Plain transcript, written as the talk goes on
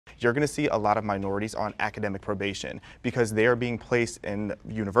you're going to see a lot of minorities on academic probation because they are being placed in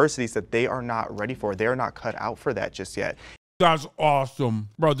universities that they are not ready for. They are not cut out for that just yet. That's awesome.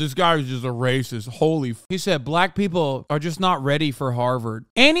 Bro, this guy is just a racist. Holy f. He said black people are just not ready for Harvard.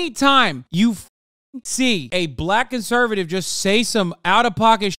 Anytime you see a black conservative just say some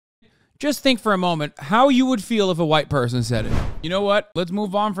out-of-pocket shit, just think for a moment how you would feel if a white person said it. You know what? Let's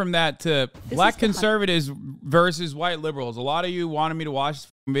move on from that to black conservatives versus white liberals. A lot of you wanted me to watch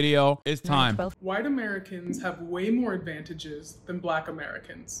this video. It's time. White Americans have way more advantages than black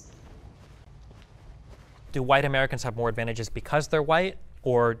Americans. Do white Americans have more advantages because they're white,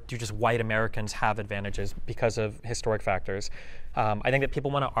 or do just white Americans have advantages because of historic factors? I think that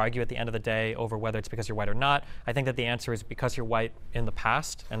people want to argue at the end of the day over whether it's because you're white or not. I think that the answer is because you're white in the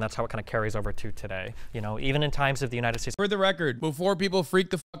past, and that's how it kind of carries over to today. You know, even in times of the United States. For the record, before people freak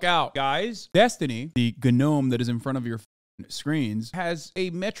the fuck out, guys, Destiny, the gnome that is in front of your screens, has a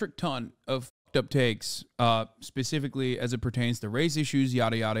metric ton of up takes, specifically as it pertains to race issues,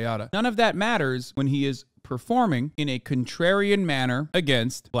 yada, yada, yada. None of that matters when he is performing in a contrarian manner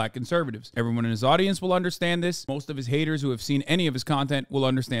against black conservatives. Everyone in his audience will understand this. Most of his haters who have seen any of his content will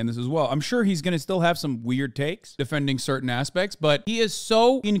understand this as well. I'm sure he's going to still have some weird takes defending certain aspects, but he is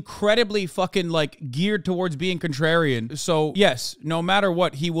so incredibly fucking like geared towards being contrarian. So yes, no matter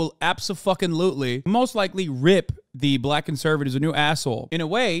what, he will abso-fucking-lutely most likely rip the black conservatives a new asshole in a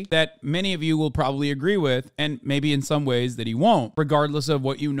way that many of you will probably agree with, and maybe in some ways that he won't, regardless of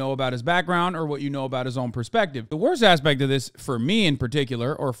what you know about his background or what you know about his own perspective. The worst aspect of this, for me in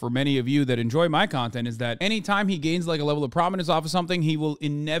particular, or for many of you that enjoy my content, is that anytime he gains like a level of prominence off of something, he will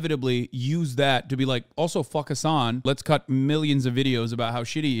inevitably use that to be like, also fuck Hasan, let's cut millions of videos about how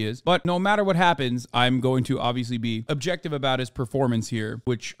shitty he is. But no matter what happens, I'm going to obviously be objective about his performance here,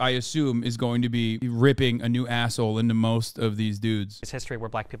 which I assume is going to be ripping a new asshole into most of these dudes. It's history where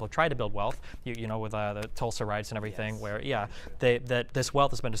black people have tried to build wealth, you know, with the Tulsa riots and everything, yes. Where, yeah, that this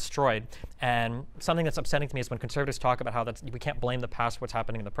wealth has been destroyed. And something that's upsetting to me is when conservatives talk about how we can't blame the past for what's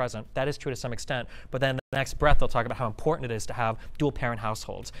happening in the present. That is true to some extent, but then the next breath they'll talk about how important it is to have dual parent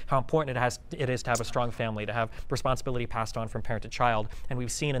households, how important it is to have a strong family, to have responsibility passed on from parent to child. And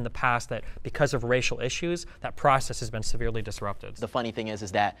we've seen in the past that because of racial issues, that process has been severely disrupted. The funny thing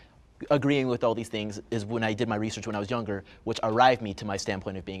is that agreeing with all these things is when I did my research when I was younger, which arrived me to my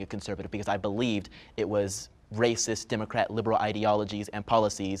standpoint of being a conservative, because I believed it was racist, Democrat, liberal ideologies and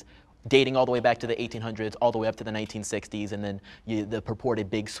policies dating all the way back to the 1800s, all the way up to the 1960s, and then the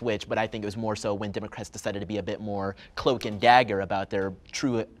purported big switch. But I think it was more so when Democrats decided to be a bit more cloak and dagger about their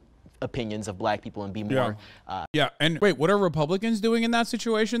true opinions of black people and be more yeah. And wait, what are Republicans doing in that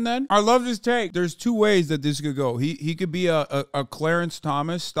situation then? I love this take. There's two ways that this could go. He could be a Clarence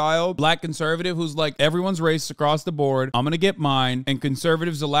Thomas style black conservative who's like, everyone's racist across the board, I'm gonna get mine, and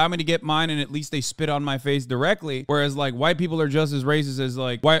conservatives allow me to get mine, and at least they spit on my face directly. Whereas like white people are just as racist as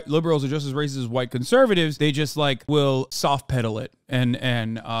like white liberals are just as racist as white conservatives. They just like will soft pedal it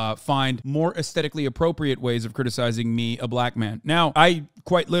and find more aesthetically appropriate ways of criticizing me, a black man. Now, I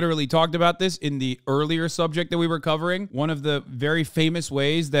quite literally talked about this in the earlier subject that we were covering. One of the very famous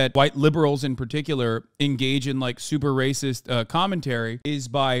ways that white liberals in particular engage in like super racist commentary is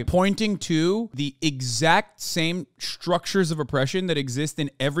by pointing to the exact same structures of oppression that exist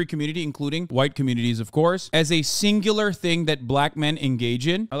in every community, including white communities, of course, as a singular thing that black men engage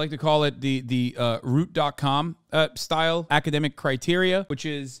in. I like to call it the root.com style academic criteria, which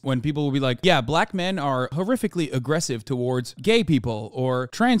is when people will be like, yeah, black men are horrifically aggressive towards gay people or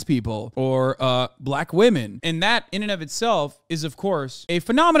trans people or black women. And that in and of itself is, of course, a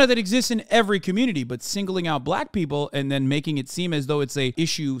phenomena that exists in every community, but singling out black people and then making it seem as though it's a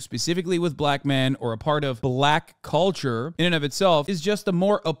issue specifically with black men or a part of black culture in and of itself is just a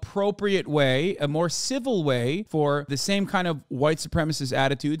more appropriate way, a more civil way for the same kind of white supremacist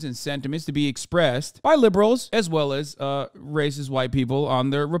attitudes and sentiments to be expressed by liberals as well as racist white people on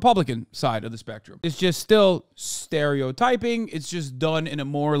the Republican side of the spectrum. It's just still stereotyping. It's just done in a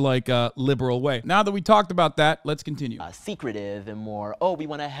more like liberal way. Now that we talked about that, let's continue. Secretive and more, oh, we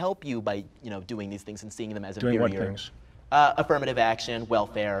want to help you by, you know, doing these things and seeing them as doing inferior. What things? Affirmative action,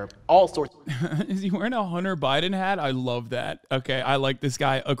 welfare, all sorts. Is he wearing a Hunter Biden hat? I love that. Okay, I like this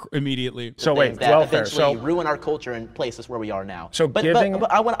guy immediately. So wait, that welfare. Eventually So ruin our culture and place us where we are now. So but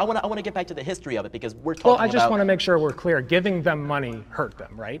I want to get back to the history of it because we're talking. Well, I just want to make sure we're clear. Giving them money hurt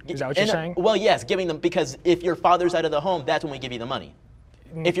them, right? Is that what you're saying? Well, yes, giving them, because if your father's out of the home, that's when we give you the money.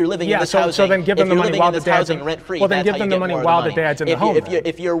 If you're living in this so, housing, so then give them the money while the dad's in rent-free. Well, then give them the money while the dad's in the home.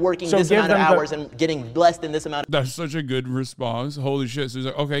 If you're working this amount of hours and getting less than this amount of That's such a good response. Holy shit. So he's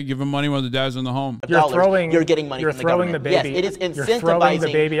like, okay, give him money while the dad's in the home. you're getting money from the government. The baby, yes, it is incentivizing. You're throwing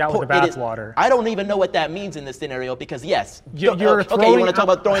the baby out with the bathwater. I don't even know what that means in this scenario because yes. You're okay, you want to talk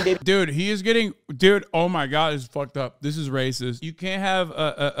about throwing baby? Dude, he is getting, dude, oh my God, this is fucked up. This is racist. You can't have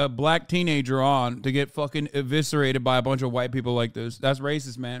a black teenager on to get fucking eviscerated by a bunch of white people like this. That's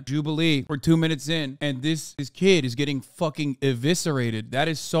racist, man. Jubilee, we're 2 minutes in, and this kid is getting fucking eviscerated. That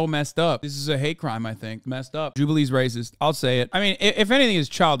is so messed up. This is a hate crime, I think. Messed up. Jubilee's racist. I'll say it. I mean, if anything, it's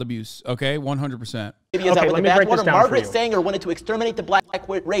child abuse, okay? 100%. Okay, let me break this down. Margaret Sanger wanted to exterminate the black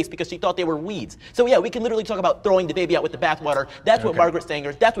race because she thought they were weeds. So yeah, we can literally talk about throwing the baby out with the bathwater. That's what Margaret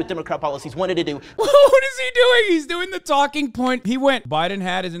Sanger, that's what Democrat policies wanted to do. What is he doing? He's doing the talking point. He went, Biden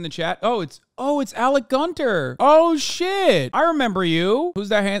hat is in the chat. Oh, it's Alec Gunter. Oh, shit. I remember you. Who's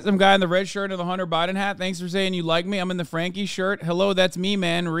that handsome guy in the red shirt and the Hunter Biden hat? Thanks for saying you like me. I'm in the Frankie shirt. Hello, that's me,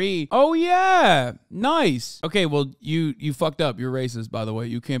 man. Ree. Oh, yeah. Nice. Okay, well, you fucked up. You're racist, by the way.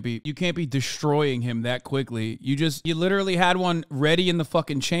 You can't be destroying him that quickly. You literally had one ready in the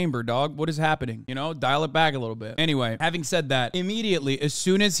fucking chamber, dog. What is happening? You know, dial it back a little bit. Anyway, having said that, immediately, as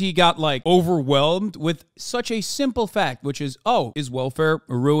soon as he got like overwhelmed with such a simple fact, which is, oh, is welfare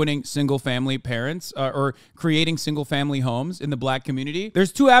ruining single family parents or creating single family homes in the black community?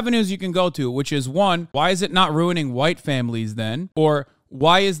 There's two avenues you can go to, which is one, why is it not ruining white families then? Or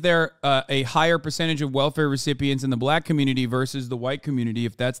why is there a higher percentage of welfare recipients in the black community versus the white community?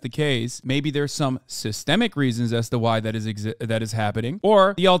 If that's the case, maybe there's some systemic reasons as to why that is happening.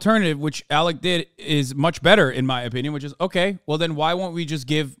 Or the alternative, which Alec did, is much better in my opinion, which is, okay, well then why won't we just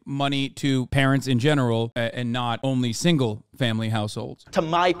give money to parents in general and not only single family households? To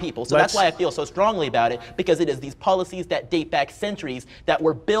my people. So that's why I feel so strongly about it, because it is these policies that date back centuries that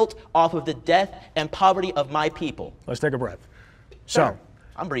were built off of the death and poverty of my people. Let's take a breath. Sure.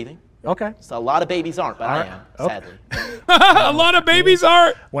 I'm breathing. Okay. So a lot of babies aren't, but I am, sadly. A lot of babies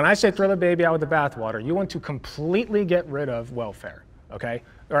aren't. When I say throw the baby out with the bathwater, you want to completely get rid of welfare, okay?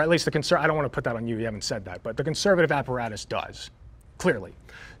 Or at least I don't want to put that on you, you haven't said that, but the conservative apparatus does, clearly.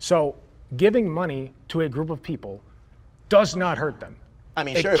 So giving money to a group of people does not hurt them. I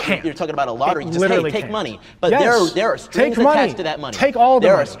mean, sure, if you're talking about a lottery, just hey, take money. But yes. there are strings attached to that money. Take all the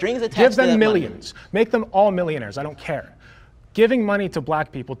money. There are strings attached Give to that them millions. money. Make them all millionaires. I don't care. Giving money to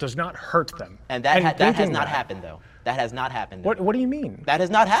black people does not hurt them. And that has not happened, though. That has not happened. What do you mean? That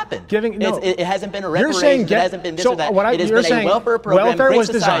has not happened. It hasn't been a reparations. It hasn't been this or that. It has been a welfare program, Great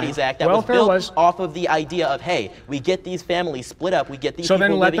Societies Act that was built off of the idea of, hey, we get these families split up, we get these people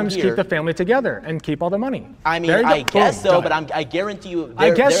living here. So then let them keep the family together and keep all the money. I mean, I guess so, but I guarantee you,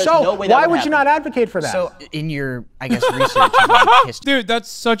 there's no way that Why would you not advocate for that? So in your, I guess, research. Dude,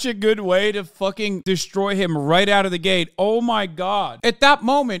 that's such a good way to fucking destroy him right out of the gate. Oh my God. At that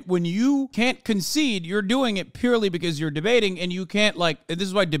moment, when you can't concede, you're doing it purely because you're debating. And you can't, like, this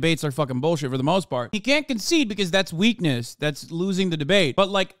is why debates are fucking bullshit for the most part. He can't concede because that's weakness. That's losing the debate. But,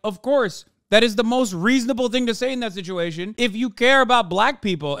 like, of course, that is the most reasonable thing to say in that situation. If you care about black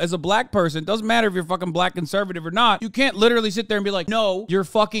people as a black person, doesn't matter if you're fucking black conservative or not, you can't literally sit there and be like, no, you're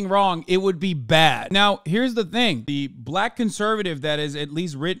fucking wrong. It would be bad. Now, here's the thing. The black conservative that has at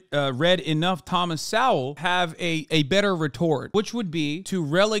least read enough Thomas Sowell have a better retort, which would be to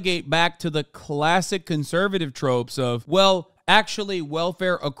relegate back to the classic conservative tropes of, well, actually,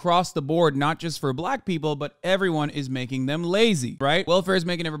 welfare across the board, not just for black people, but everyone is making them lazy, right? Welfare is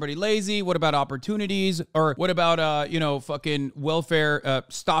making everybody lazy. What about opportunities? Or what about, fucking welfare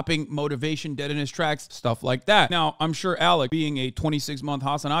stopping motivation dead in his tracks? Stuff like that. Now, I'm sure Alec, being a 26-month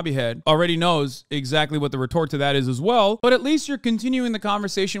HasanAbi head, already knows exactly what the retort to that is as well, but at least you're continuing the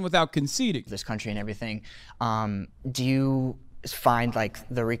conversation without conceding. This country and everything. Do you find, like,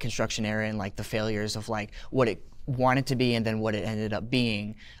 the Reconstruction era and, like, the failures of, like, what it wanted to be and then what it ended up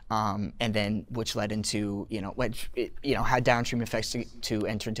being, and then which led into, had downstream effects to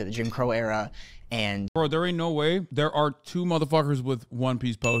enter into the Jim Crow era. And bro, there ain't no way. There are two motherfuckers with One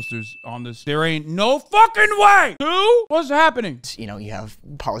Piece posters on this. There ain't no fucking way. Two? What's happening? You have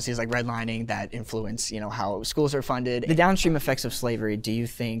policies like redlining that influence, how schools are funded. The downstream effects of slavery, do you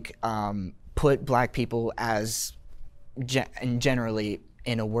think put black people as generally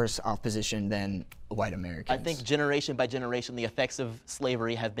in a worse off position than white Americans. I think generation by generation, the effects of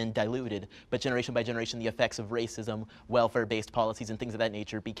slavery have been diluted, but generation by generation, the effects of racism, welfare-based policies, and things of that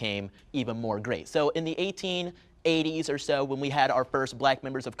nature became even more great. So in the 1880s or so, when we had our first black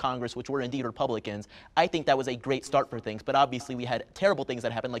members of Congress, which were indeed Republicans, I think that was a great start for things. But obviously, we had terrible things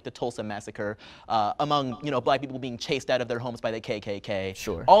that happened, like the Tulsa massacre, among black people being chased out of their homes by the KKK.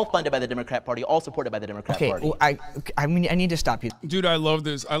 Sure. All funded by the Democrat Party, all supported by the Democrat Party. Well, I mean, I need to stop you. Dude, I love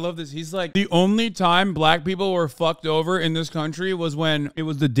this. I love this. He's like, the only time black people were fucked over in this country was when it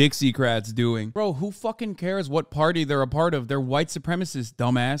was the Dixiecrats doing. Bro, who fucking cares what party they're a part of? They're white supremacists,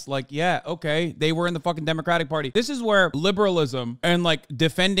 dumbass. Like, yeah, okay, they were in the fucking Democratic Party. This is where liberalism and like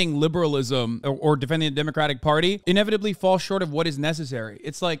defending liberalism or defending the Democratic Party inevitably falls short of what is necessary.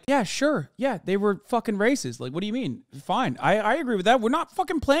 It's like, yeah, sure. Yeah, they were fucking racist. Like, what do you mean? Fine. I agree with that. We're not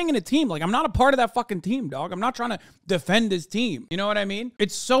fucking playing in a team. Like, I'm not a part of that fucking team, dog. I'm not trying to defend this team. You know what I mean?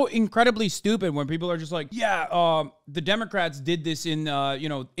 It's so incredibly stupid when people are just like, yeah, the Democrats did this in,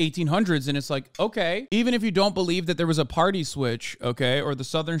 1800s. And it's like, okay, even if you don't believe that there was a party switch, okay, or the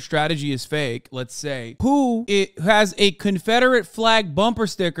Southern strategy is fake, let's say, who has a Confederate flag bumper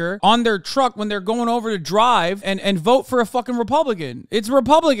sticker on their truck when they're going over to drive and vote for a fucking Republican? It's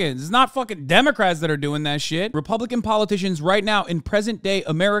Republicans. It's not fucking Democrats that are doing that shit. Republican politicians right now in present day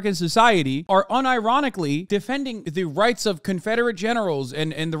American society are unironically defending the rights of Confederate generals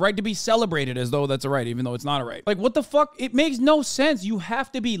and the right to be celebrated as though that's a right, even though it's not a right. Like, what the fuck? It makes no sense. You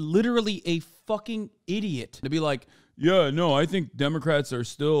have to be literally a fucking idiot to be like, yeah, no, I think Democrats are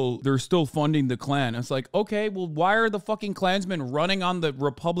still funding the Klan. It's like, okay, well, why are the fucking Klansmen running on the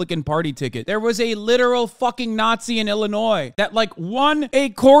Republican Party ticket? There was a literal fucking Nazi in Illinois that like won a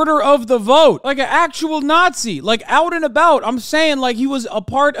quarter of the vote. Like an actual Nazi, like out and about. I'm saying like he was a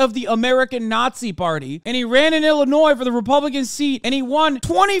part of the American Nazi Party and he ran in Illinois for the Republican seat and he won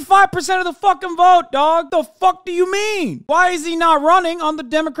 25% of the fucking vote, dog. The fuck do you mean? Why is he not running on the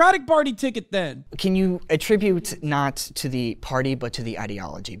Democratic Party ticket then? Can you attribute not to the party but to the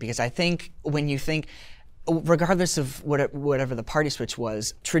ideology? Because I think when you think, regardless of whatever the party switch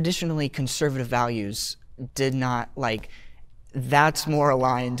was, traditionally conservative values did not like. That's more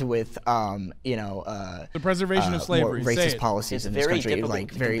aligned with the preservation of slavery, more racist policies in this country. It's very difficult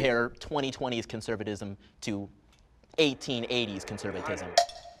to compare 2020's conservatism to 1880s conservatism.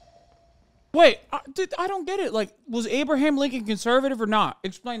 Wait, I don't get it. Like, was Abraham Lincoln conservative or not?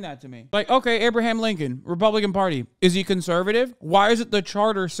 Explain that to me. Like, okay, Abraham Lincoln, Republican Party. Is he conservative? Why is it the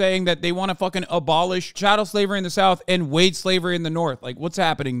charter saying that they want to fucking abolish chattel slavery in the South and wage slavery in the North? Like, what's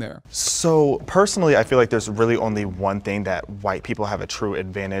happening there? So personally, I feel like there's really only one thing that white people have a true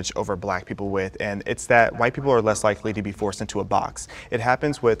advantage over black people with, and it's that white people are less likely to be forced into a box. It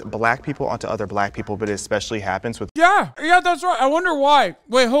happens with black people onto other black people, but it especially happens with... Yeah, that's right. I wonder why.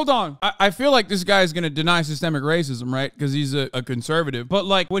 Wait, hold on. I feel like this guy is going to deny systemic racism, right? Because he's a conservative. But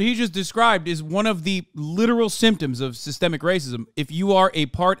like what he just described is one of the literal symptoms of systemic racism. If you are a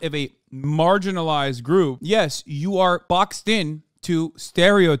part of a marginalized group, yes, you are boxed in to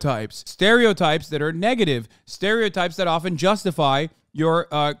stereotypes that are negative, stereotypes that often justify your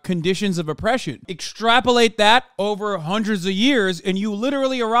conditions of oppression. Extrapolate that over hundreds of years and you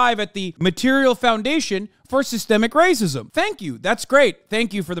literally arrive at the material foundation for systemic racism. Thank you. That's great.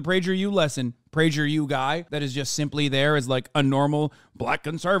 Thank you for the PragerU lesson. PragerU guy that is just simply there as like a normal black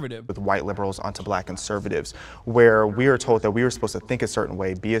conservative. With white liberals onto black conservatives, where we are told that we are supposed to think a certain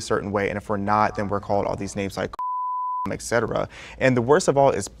way, be a certain way, and if we're not, then we're called all these names like etc. And the worst of all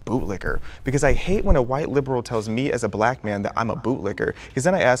is bootlicker, because I hate when a white liberal tells me as a black man that I'm a bootlicker, because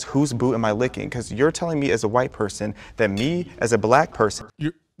then I ask, whose boot am I licking? Because you're telling me as a white person that me as a black person...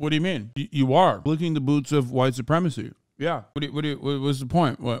 What do you mean? You are licking the boots of white supremacy. Yeah. What's the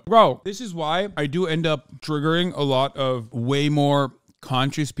point? What? Bro, this is why I do end up triggering a lot of way more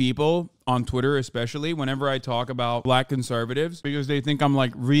conscious people on Twitter, especially whenever I talk about black conservatives, because they think I'm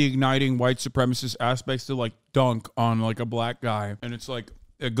like reigniting white supremacist aspects to like dunk on like a black guy. And it's like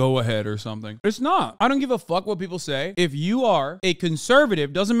a go ahead or something. It's not. I don't give a fuck what people say. If you are a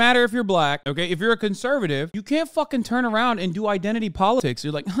conservative, doesn't matter if you're black, okay? If you're a conservative, you can't fucking turn around and do identity politics.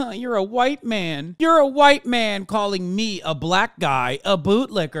 You're like, huh, you're a white man. You're a white man calling me a black guy, a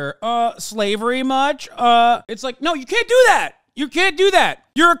bootlicker, slavery much? It's like, no, you can't do that. You can't do that.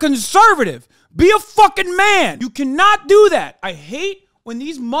 You're a conservative. Be a fucking man. You cannot do that. I hate when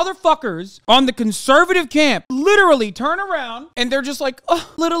these motherfuckers on the conservative camp literally turn around and they're just like,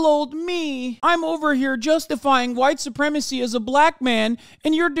 oh, little old me, I'm over here justifying white supremacy as a black man,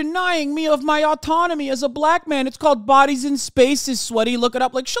 and you're denying me of my autonomy as a black man. It's called Bodies in Spaces, sweaty. Look it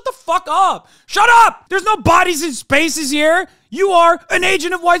up. Like, shut the fuck up. Shut up. There's no bodies in spaces here. You are an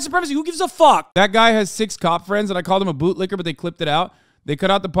agent of white supremacy. Who gives a fuck? That guy has 6 cop friends, and I called him a bootlicker, but they clipped it out. They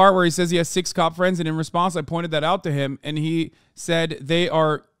cut out the part where he says he has 6 cop friends, and in response, I pointed that out to him, and he said they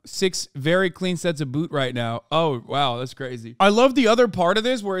are 6 very clean sets of boot right now. Oh, wow, that's crazy. I love the other part of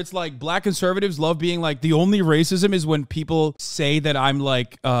this where it's like black conservatives love being like, the only racism is when people say that I'm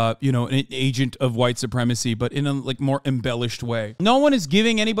like, you know, an agent of white supremacy, but in a like more embellished way. No one is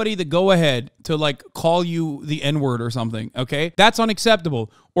giving anybody the go-ahead to like call you the N-word or something, okay? That's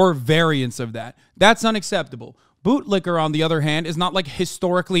unacceptable. Or variants of that. That's unacceptable. Bootlicker, on the other hand, is not like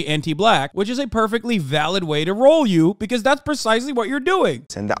historically anti-black, which is a perfectly valid way to roll you because that's precisely what you're doing.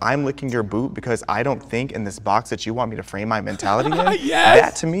 And that I'm licking your boot because I don't think in this box that you want me to frame my mentality in, Yes!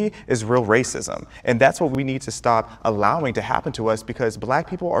 That to me is real racism. And that's what we need to stop allowing to happen to us, because black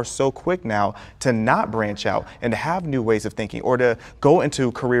people are so quick now to not branch out and to have new ways of thinking, or to go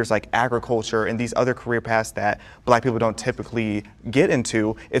into careers like agriculture and these other career paths that black people don't typically get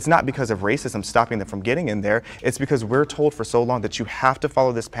into. It's not because of racism stopping them from getting in there. It's because we're told for so long that you have to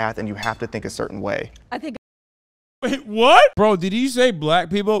follow this path and you have to think a certain way. I think. Wait, what? Bro, did he say black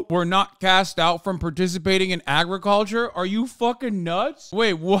people were not cast out from participating in agriculture? Are you fucking nuts?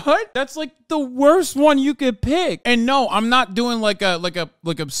 Wait, what? That's like the worst one you could pick. And no, I'm not doing like a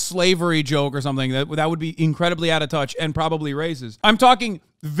slavery joke or something. That would be incredibly out of touch and probably racist. I'm talking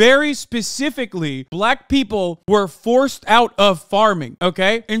very specifically, black people were forced out of farming,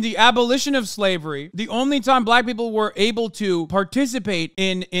 okay? In the abolition of slavery, the only time black people were able to participate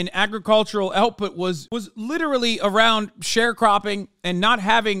in agricultural output was literally around sharecropping and not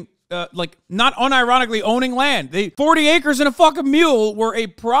having not unironically owning land. 40 acres and a fucking mule were a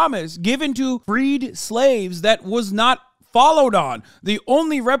promise given to freed slaves that was not followed on. The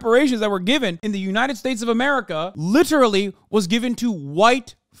only reparations that were given in the United States of America literally was given to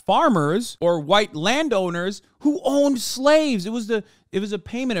white farmers or white landowners who owned slaves. It was a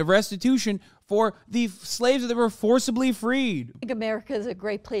payment of restitution for the slaves that were forcibly freed. I think America is a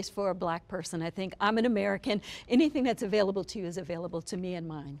great place for a black person. I think I'm an American. Anything that's available to you is available to me and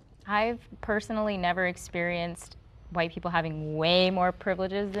mine. I've personally never experienced white people having way more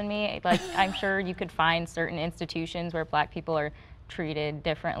privileges than me. Like, I'm sure you could find certain institutions where black people are treated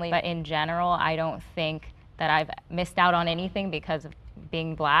differently, but in general, I don't think that I've missed out on anything because of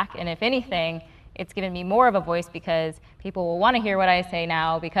being black. And if anything, it's given me more of a voice because people will want to hear what I say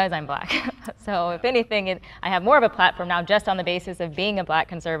now because I'm black. So if anything, I have more of a platform now just on the basis of being a black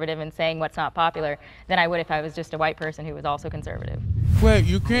conservative and saying what's not popular than I would if I was just a white person who was also conservative. Wait,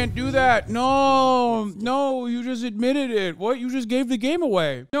 you can't do that. No, you just admitted it. What? You just gave the game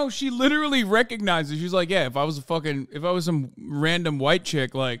away. No, she literally recognizes. She's like, yeah, if I was some random white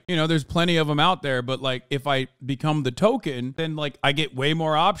chick, like, you know, there's plenty of them out there, but like, if I become the token, then like, I get way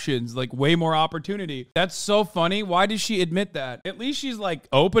more options, like way more opportunity. That's so funny. Why does she admit that? At least she's like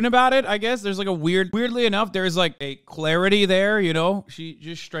open about it, I guess. There's like a weirdly enough, there's like a clarity there, you know? She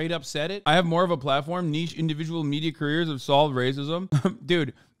just straight up said it. I have more of a platform. Niche individual media careers have solved racism.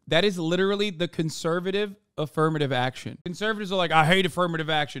 Dude, that is literally the conservative affirmative action. Conservatives are like, I hate affirmative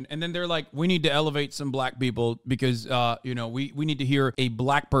action. And then they're like, we need to elevate some black people because, you know, we need to hear a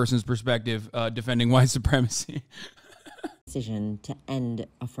black person's perspective defending white supremacy. Decision to end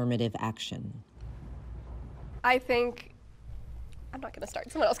affirmative action. I think, I'm not going to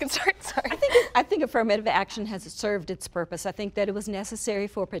start. Someone else can start. Sorry. I think affirmative action has served its purpose. I think that it was necessary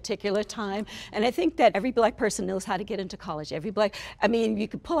for a particular time. And I think that every black person knows how to get into college. I mean, you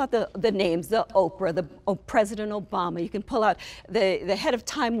could pull out the names, the Oprah, President Obama. You can pull out the head of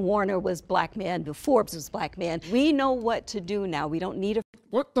Time Warner was black man, the Forbes was black man. We know what to do now. We don't need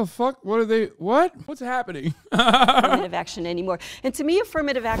what the fuck? What's happening? affirmative action anymore. And to me,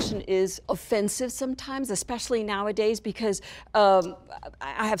 affirmative action is offensive sometimes, especially nowadays, because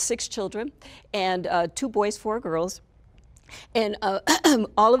I have 6 children and 2 boys, 4 girls. And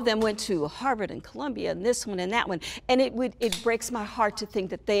all of them went to Harvard and Columbia and this one and that one. And it breaks my heart to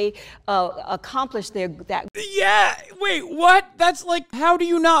think that they accomplished that. Yeah, wait, what? That's like, how do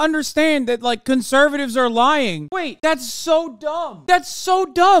you not understand that like conservatives are lying? Wait, that's so dumb. That's so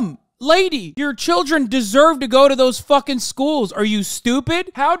dumb. Lady, your children deserve to go to those fucking schools. Are you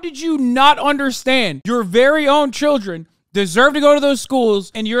stupid? How did you not understand? Your very own children deserve to go to those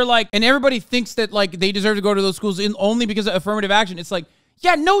schools, and you're like, and everybody thinks that like they deserve to go to those schools only because of affirmative action. It's like,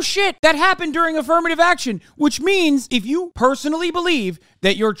 Yeah, no shit. That happened during affirmative action, which means if you personally believe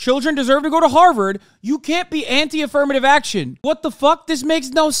that your children deserve to go to Harvard, you can't be anti-affirmative action. What the fuck? This makes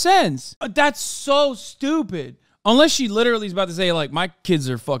no sense. That's so stupid. Unless she literally is about to say, like, my kids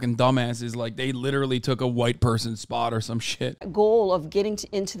are fucking dumbasses. Like, they literally took a white person's spot or some shit. Goal of getting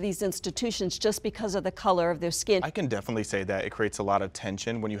into these institutions just because of the color of their skin. I can definitely say that it creates a lot of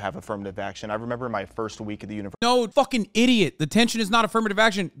tension when you have affirmative action. I remember my first week at the university. No, fucking idiot. The tension is not affirmative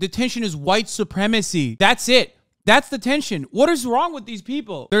action. The tension is white supremacy. That's it. That's the tension. What is wrong with these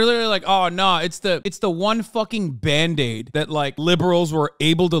people? They're literally like, oh no, it's the one fucking band-aid that like liberals were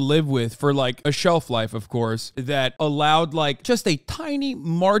able to live with for like a shelf life, of course, that allowed like just a tiny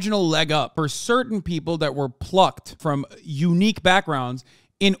marginal leg up for certain people that were plucked from unique backgrounds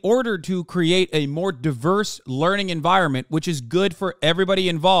in order to create a more diverse learning environment, which is good for everybody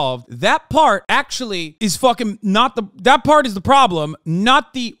involved. That part actually is fucking that part is the problem,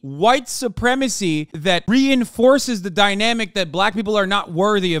 not the white supremacy that reinforces the dynamic that black people are not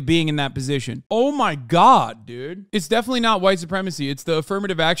worthy of being in that position. Oh my God, dude. It's definitely not white supremacy. It's the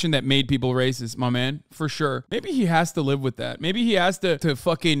affirmative action that made people racist, my man, for sure. Maybe he has to live with that. Maybe he has to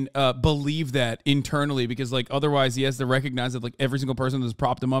fucking believe that internally, because like otherwise he has to recognize that like every single person that's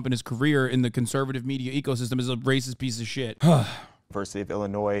propped him up in his career in the conservative media ecosystem is a racist piece of shit. University of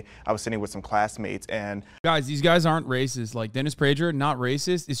Illinois. I was sitting with some classmates and guys, these guys aren't racist. Like Dennis Prager, not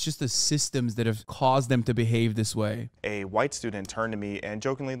racist. It's just the systems that have caused them to behave this way. A white student turned to me and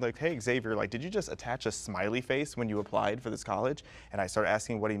jokingly like, hey Xavier, like, did you just attach a smiley face when you applied for this college? And I started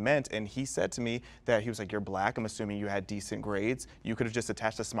asking what he meant, and he said to me that he was like, you're black, I'm assuming you had decent grades. You could have just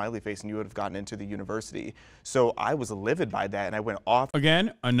attached a smiley face and you would have gotten into the university. So I was livid by that and I went off.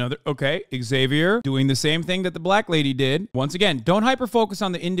 Again, okay, Xavier doing the same thing that the black lady did. Once again, don't hyper-focus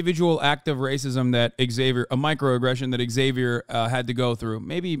on the individual act of racism that Xavier, a microaggression that Xavier had to go through.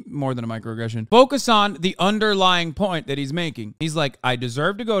 Maybe more than a microaggression. Focus on the underlying point that he's making. He's like, I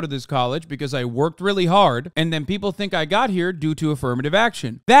deserve to go to this college because I worked really hard, and then people think I got here due to affirmative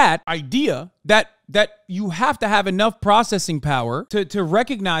action. That idea, that you have to have enough processing power to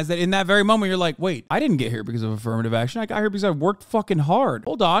recognize that in that very moment, you're like, wait, I didn't get here because of affirmative action. I got here because I worked fucking hard.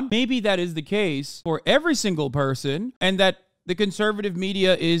 Hold on. Maybe that is the case for every single person, and that the conservative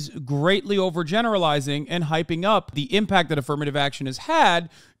media is greatly overgeneralizing and hyping up the impact that affirmative action has had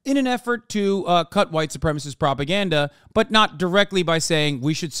in an effort to cut white supremacist propaganda, but not directly by saying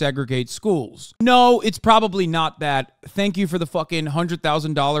we should segregate schools. No, it's probably not that. Thank you for the fucking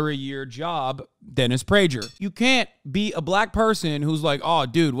 $100,000 a year job, Dennis Prager. You can't be a black person who's like, oh,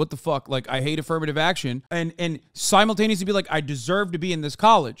 dude, what the fuck? Like, I hate affirmative action, and simultaneously be like, I deserve to be in this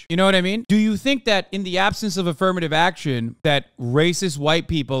college. You know what I mean? Do you think that in the absence of affirmative action, that racist white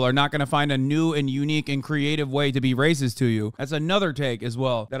people are not going to find a new and unique and creative way to be racist to you? That's another take as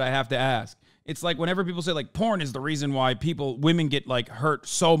well that I have to ask. It's like whenever people say like porn is the reason why women get like hurt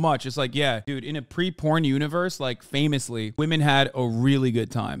so much. It's like, yeah, dude, in a pre-porn universe, like famously, women had a really good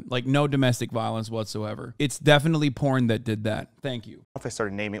time. Like no domestic violence whatsoever. It's definitely porn that did that. Thank you. I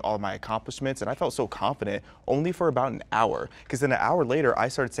started naming all of my accomplishments and I felt so confident only for about an hour. Because then an hour later, I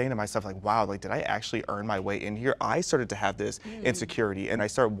started saying to myself like, wow, like did I actually earn my way in here? I started to have this insecurity and I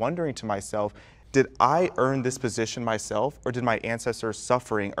started wondering to myself, did I earn this position myself, or did my ancestors'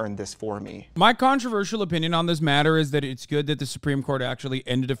 suffering earn this for me? My controversial opinion on this matter is that it's good that the Supreme Court actually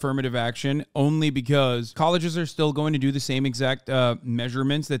ended affirmative action, only because colleges are still going to do the same exact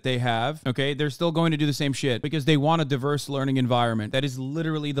measurements that they have, okay? They're still going to do the same shit because they want a diverse learning environment. That is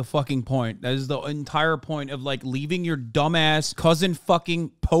literally the fucking point. That is the entire point of like leaving your dumbass cousin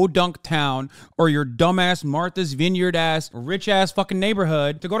fucking podunk town or your dumbass Martha's Vineyard ass, rich ass fucking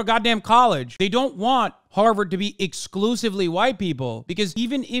neighborhood to go to goddamn college. They don't want Harvard to be exclusively white people, because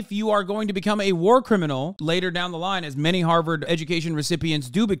even if you are going to become a war criminal later down the line, as many Harvard education recipients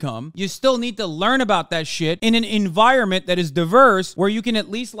do become, you still need to learn about that shit in an environment that is diverse, where you can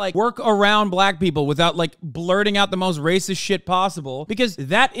at least like work around black people without like blurting out the most racist shit possible, because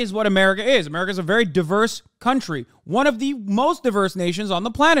that is what America is. America is a very diverse country, one of the most diverse nations on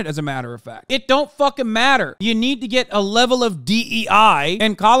the planet, as a matter of fact. It don't fucking matter. You need to get a level of DEI,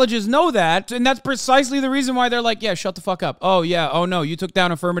 and colleges know that, and that's precisely the reason why they're like, yeah, shut the fuck up. Oh yeah, oh no, you took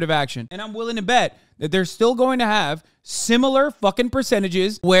down affirmative action. And I'm willing to bet that they're still going to have similar fucking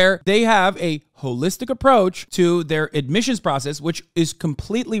percentages where they have a holistic approach to their admissions process, which is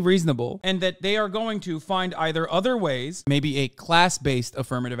completely reasonable, and that they are going to find either other ways, maybe a class-based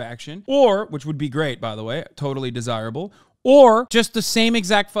affirmative action, or, which would be great, by the way, totally desirable, or just the same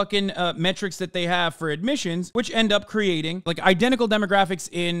exact fucking metrics that they have for admissions, which end up creating like identical demographics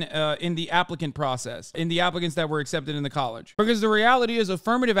in the applicant process, in the applicants that were accepted in the college. Because the reality is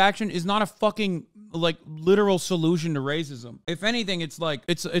affirmative action is not a fucking like literal solution to racism. If anything, it's like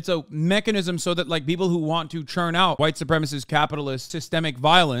it's a mechanism so that like people who want to churn out white supremacist, capitalist, systemic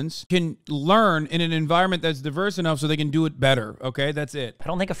violence can learn in an environment that's diverse enough so they can do it better. Okay, that's it. I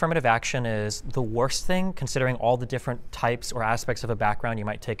don't think affirmative action is the worst thing, considering all the different types or aspects of a background you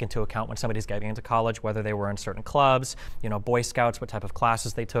might take into account when somebody's getting into college, whether they were in certain clubs, you know, Boy Scouts, what type of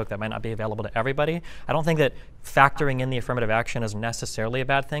classes they took. That might not be available to everybody. I don't think that factoring in the affirmative action is necessarily a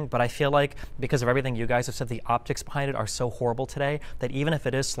bad thing, but I feel like because of everything you guys have said, the optics behind it are so horrible today that even if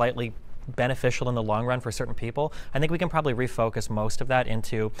it is slightly beneficial in the long run for certain people, I think we can probably refocus most of that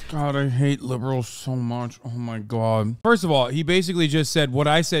into... God, I hate liberals so much. Oh my God. First of all, he basically just said what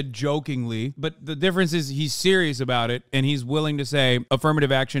I said jokingly, but the difference is he's serious about it and he's willing to say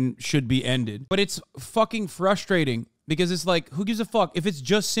affirmative action should be ended. But it's fucking frustrating because it's like, who gives a fuck? If it's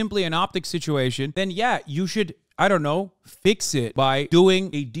just simply an optics situation, then yeah, you should, I don't know, fix it by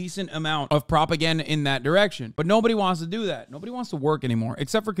doing a decent amount of propaganda in that direction. But nobody wants to do that. Nobody wants to work anymore,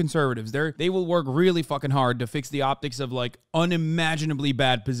 except for conservatives. They will work really fucking hard to fix the optics of like unimaginably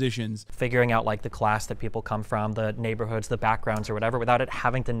bad positions. Figuring out like the class that people come from, the neighborhoods, the backgrounds or whatever, without it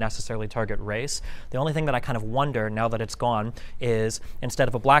having to necessarily target race. The only thing that I kind of wonder now that it's gone is instead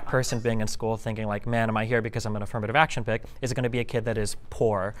of a black person being in school thinking like, man, am I here because I'm an affirmative action pick? Is it going to be a kid that is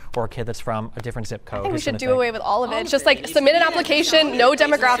poor or a kid that's from a different zip code? I think we should do away with all of it. It's just like submit an application, no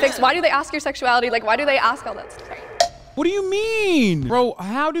demographics. Why do they ask your sexuality? Like, why do they ask all that stuff? What do you mean? Bro,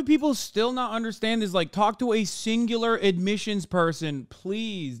 how do people still not understand this? Like, talk to a singular admissions person,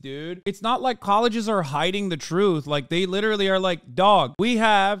 please, dude. It's not like colleges are hiding the truth. Like, they literally are like, dog, we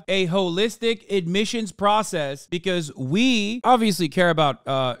have a holistic admissions process because we obviously care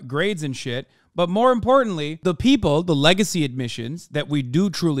about grades and shit. But more importantly, the people, the legacy admissions that we do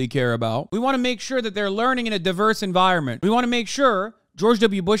truly care about, we want to make sure that they're learning in a diverse environment. We want to make sure George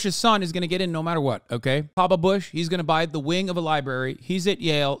W. Bush's son is going to get in no matter what, okay? Papa Bush, he's going to buy the wing of a library. He's at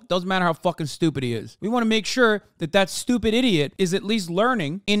Yale. Doesn't matter how fucking stupid he is. We want to make sure that that stupid idiot is at least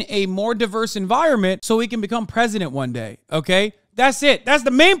learning in a more diverse environment so he can become president one day, okay? That's it. That's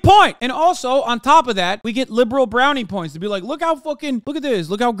the main point. And also, on top of that, we get liberal brownie points to be like, look at this.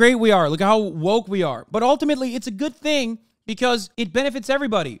 Look how great we are. Look how woke we are. But ultimately, it's a good thing because it benefits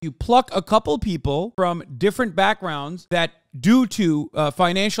everybody. You pluck a couple people from different backgrounds that, due to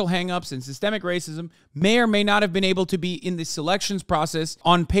financial hangups and systemic racism, may or may not have been able to be in the selections process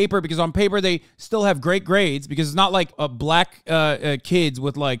on paper, because on paper they still have great grades, because it's not like black kids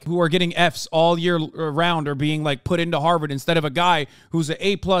with like who are getting Fs all year round are being like put into Harvard instead of a guy who's an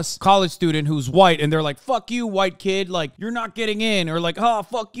A+ college student who's white and they're like, fuck you, white kid, like you're not getting in, or like, oh,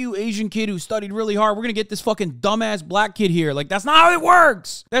 fuck you, Asian kid who studied really hard, we're gonna get this fucking dumbass black kid here. Like, that's not how it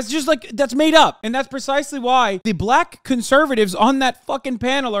works. That's just like, that's made up. And that's precisely why the black conservatives on that fucking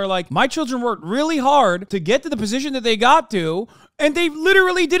panel are like, my children worked really hard to get to the position that they got to, and they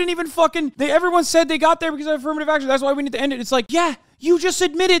literally didn't even fucking, everyone said they got there because of affirmative action. That's why we need to end it. It's like, yeah, you just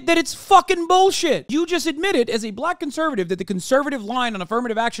admitted that it's fucking bullshit. You just admitted as a black conservative that the conservative line on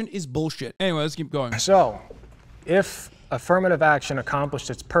affirmative action is bullshit. Anyway, let's keep going. So, if affirmative action accomplished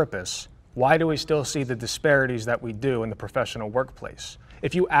its purpose, why do we still see the disparities that we do in the professional workplace?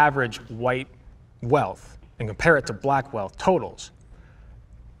 If you average white wealth and compare it to black wealth totals,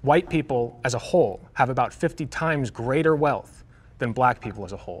 white people as a whole have about 50 times greater wealth than black people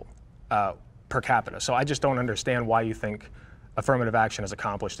as a whole per capita. So I just don't understand why you think affirmative action has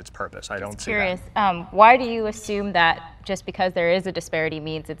accomplished its purpose. I don't see that. Curious, why do you assume that just because there is a disparity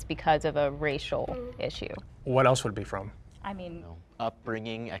means it's because of a racial issue? What else would it be from? I mean,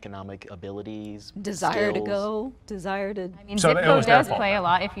 upbringing, economic abilities, desire skills. to go, desire to... I mean, zip code does play a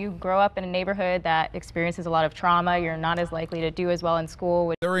lot. If you grow up in a neighborhood that experiences a lot of trauma, you're not as likely to do as well in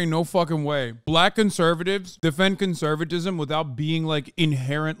school. There ain't no fucking way. Black conservatives defend conservatism without being like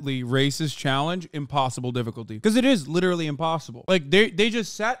inherently racist challenge, impossible difficulty. Because it is literally impossible. Like they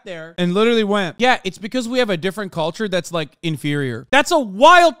just sat there and literally went, yeah, it's because we have a different culture that's like inferior. That's a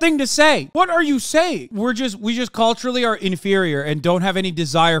wild thing to say. What are you saying? We just culturally are inferior and don't have any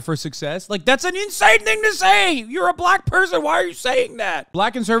desire for success. Like, that's an insane thing to say. You're a black person. Why are you saying that?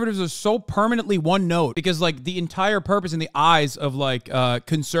 Black conservatives are so permanently one note because like the entire purpose in the eyes of like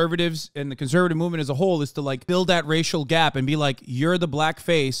conservatives and the conservative movement as a whole is to like build that racial gap and be like, you're the black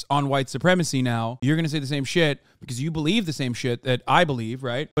face on white supremacy now. You're going to say the same shit. because you believe the same shit that I believe,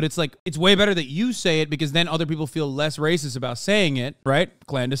 right? But it's like, it's way better that you say it because then other people feel less racist about saying it, right?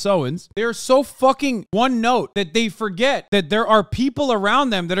 Clan de Sowens. They're so fucking one note that they forget that there are people around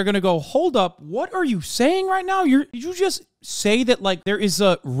them that are going to go, hold up, what are you saying right now? Did you just say that like there is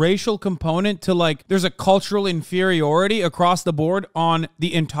a racial component to like there's a cultural inferiority across the board on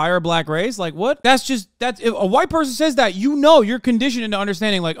the entire black race? Like what? That's if a white person says that, you know, you're conditioned into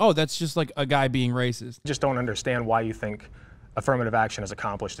understanding like, oh, that's just like a guy being racist. Just don't understand why you think affirmative action has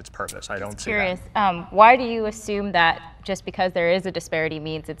accomplished its purpose. I don't see Curious. that. Why do you assume that just because there is a disparity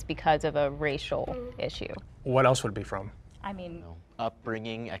means it's because of a racial issue? What else would it be from? I mean,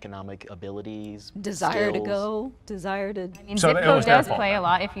 upbringing, economic abilities, Desire to skills. go, desire to. I mean, So zip it code was their does fault play a then.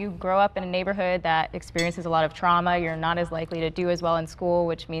 lot. If you grow up in a neighborhood that experiences a lot of trauma, you're not as likely to do as well in school,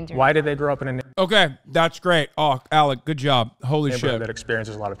 which means you're. Why did they grow up in a Okay, that's great. Oh, Alec, good job. Holy neighborhood shit. that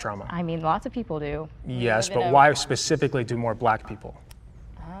experiences a lot of trauma? I mean, lots of people do. Yes, live in but a- why specifically do more black people?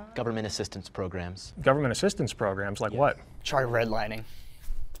 Government assistance programs. Government assistance programs, like what? Try redlining.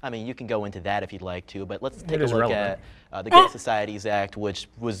 I mean, you can go into that if you'd like to, but let's take It a is look relevant. at the Great Societies Act, which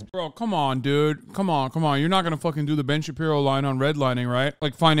was Bro, come on, dude. Come on. You're not going to fucking do the Ben Shapiro line on redlining, right?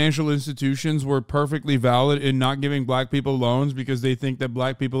 Like financial institutions were perfectly valid in not giving black people loans because they think that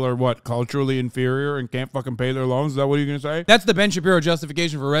black people are what? Culturally inferior and can't fucking pay their loans? Is that what you're going to say? That's the Ben Shapiro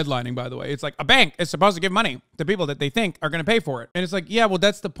justification for redlining, by the way. It's like a bank is supposed to give money to people that they think are going to pay for it. And it's like, yeah, well,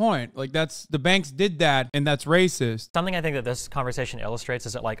 that's the point. Like the banks did that and that's racist. Something I think that this conversation illustrates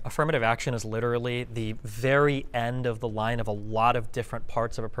is that like affirmative action is literally the very end of the line of a lot of different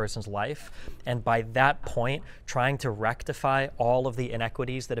parts of a person's life. And by that point, trying to rectify all of the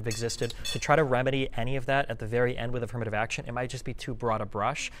inequities that have existed, to try to remedy any of that at the very end with affirmative action, it might just be too broad a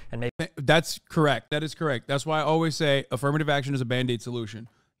brush. And maybe That's correct. That is correct. That's why I always say affirmative action is a Band-Aid solution.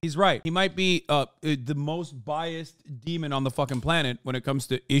 He's right. He might be the most biased demon on the fucking planet when it comes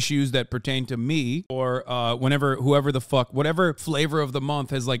to issues that pertain to me or whatever flavor of the month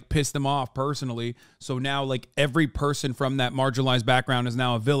has like pissed him off personally. So now like every person from that marginalized background is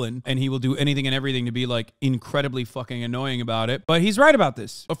now a villain and he will do anything and everything to be like incredibly fucking annoying about it. But he's right about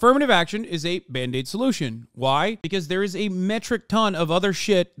this. Affirmative action is a Band-Aid solution. Why? Because there is a metric ton of other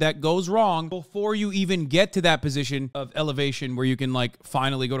shit that goes wrong before you even get to that position of elevation where you can like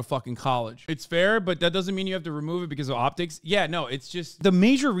finally go to fucking college. It's fair, but that doesn't mean you have to remove it because of optics. Yeah, no, it's just the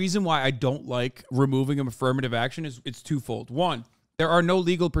major reason why I don't like removing affirmative action is it's twofold. One, there are no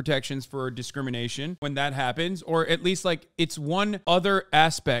legal protections for discrimination when that happens, or at least like it's one other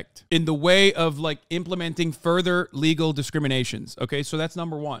aspect in the way of like implementing further legal discriminations. Okay, so that's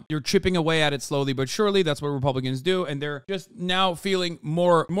number one. You're chipping away at it slowly but surely. That's what Republicans do, and they're just now feeling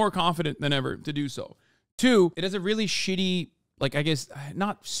more confident than ever to do so. Two, it has a really shitty, like, I guess,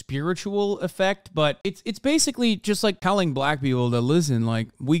 not spiritual effect, but it's basically just like telling black people to listen, like,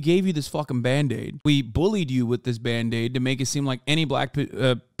 we gave you this fucking Band-Aid. We bullied you with this Band-Aid to make it seem like any black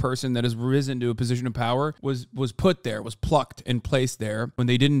person that has risen to a position of power was put there, was plucked and placed there when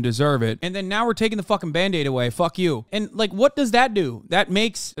they didn't deserve it. And then now we're taking the fucking Band-Aid away. Fuck you. And like, what does that do? That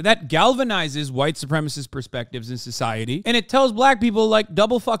galvanizes white supremacist perspectives in society. And it tells black people like,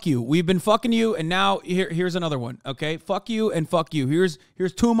 double fuck you. We've been fucking you. And now here's another one. Okay. Fuck you and fuck you. Here's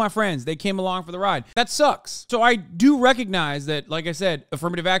two of my friends. They came along for the ride. That sucks. So I do recognize that, like I said,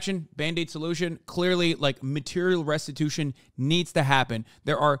 affirmative action, Band-Aid solution, clearly like material restitution needs to happen.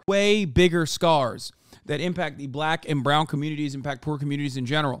 There are way bigger scars that impact the black and brown communities, impact poor communities in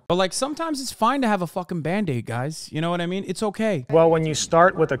general. But like sometimes it's fine to have a fucking Band-Aid, guys. You know what I mean? It's okay. Well, when you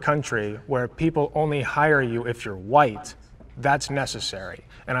start with a country where people only hire you if you're white, that's necessary.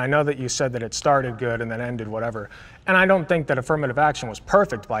 And I know that you said that it started good and then ended whatever. And I don't think that affirmative action was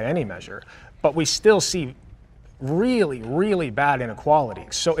perfect by any measure, but we still see really, really bad inequality.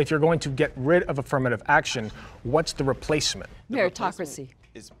 So if you're going to get rid of affirmative action, what's the replacement? Meritocracy.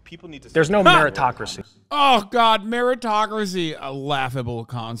 There's no meritocracy. Oh God, meritocracy, a laughable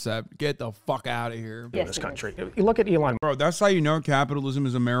concept. Get the fuck out of here. In this country. You look at Elon. Bro, that's how you know capitalism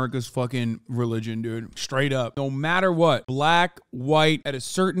is America's fucking religion, dude. Straight up. No matter what, black, white, at a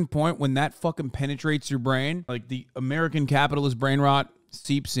certain point when that fucking penetrates your brain, like the American capitalist brain rot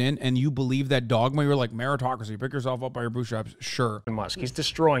seeps in and you believe that dogma, you're like, meritocracy, pick yourself up by your bootstraps. Sure. Musk, he's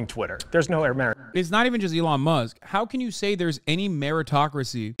destroying Twitter. There's no merit. It's not even just Elon Musk. How can you say there's any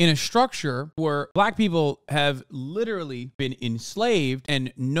meritocracy in a structure where black people have literally been enslaved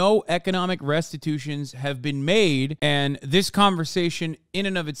and no economic restitutions have been made? And this conversation in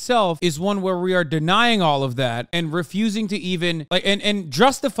and of itself is one where we are denying all of that and refusing to even like and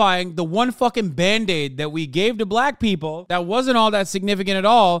justifying the one fucking Band-Aid that we gave to black people that wasn't all that significant at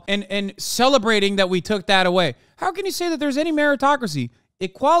all, and celebrating that we took that away. How can you say that there's any meritocracy?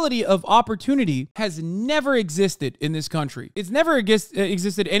 Equality of opportunity has never existed in this country. It's never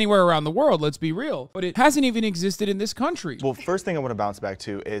existed anywhere around the world, let's be real. But it hasn't even existed in this country. Well, first thing I want to bounce back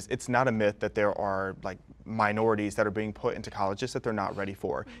to is it's not a myth that there are like minorities that are being put into colleges that they're not ready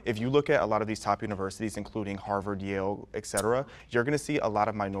for. If you look at a lot of these top universities, including Harvard, Yale, etc., you're going to see a lot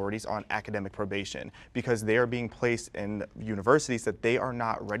of minorities on academic probation because they are being placed in universities that they are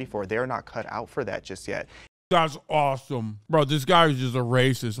not ready for. They are not cut out for that just yet. That's awesome. Bro, this guy is just a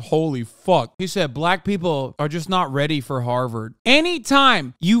racist. Holy fuck. He said black people are just not ready for Harvard.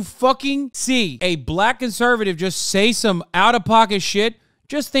 Anytime you fucking see a black conservative just say some out-of-pocket shit,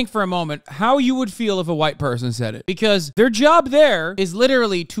 just think for a moment how you would feel if a white person said it. Because their job there is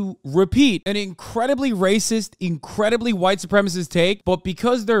literally to repeat an incredibly racist, incredibly white supremacist take, but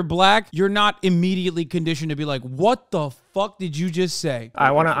because they're black, you're not immediately conditioned to be like, what the fuck did you just say?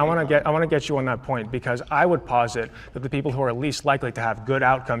 I want to get you on that point because I would posit that the people who are least likely to have good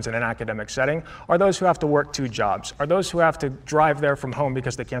outcomes in an academic setting are those who have to work 2 jobs, are those who have to drive there from home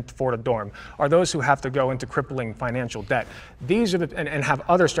because they can't afford a dorm, are those who have to go into crippling financial debt. These are and have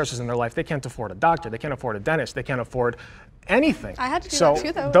other stresses in their life. They can't afford a doctor, they can't afford a dentist, they can't afford anything. I had to do that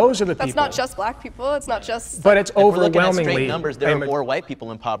too, though. Those are the people. That's not just black people. It's not just. But it's overwhelmingly. If we're looking at straight numbers, there are more white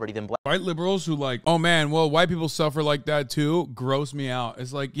people in poverty than black. White liberals who like, oh man, well, white people suffer like that too, gross me out.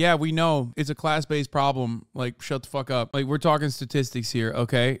 It's like, yeah, we know it's a class-based problem. Like, shut the fuck up. Like, we're talking statistics here,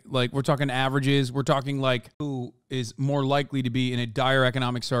 okay? Like, we're talking averages. We're talking like who is more likely to be in a dire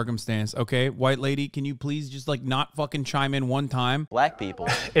economic circumstance, okay? White lady, can you please just like not fucking chime in one time? Black people.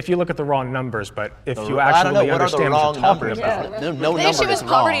 If you look at the raw numbers, but if you actually understand what you're talking about. No the issue is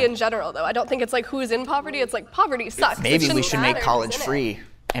poverty in general, though. I don't think it's like who's in poverty. It's like poverty sucks. Maybe we should make college free.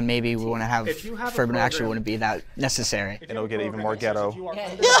 And maybe we want to have affirmative action wouldn't be that necessary. And it'll get even more ghetto.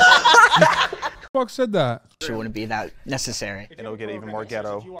 Fuck said that? It wouldn't be that necessary. And it'll get even more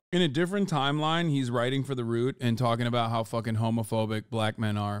ghetto. In a different timeline, he's writing for The Root and talking about how fucking homophobic black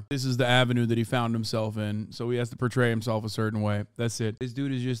men are. This is the avenue that he found himself in, so he has to portray himself a certain way. That's it. This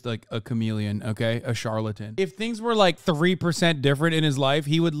dude is just like a chameleon, okay? A charlatan. If things were like 3% different in his life,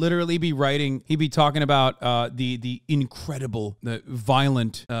 he would literally be writing, he'd be talking about the incredible, the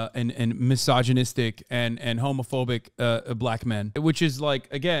violent and misogynistic and homophobic black men, which is like,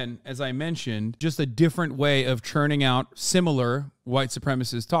 again, as I mentioned, just a different way of churning out similar white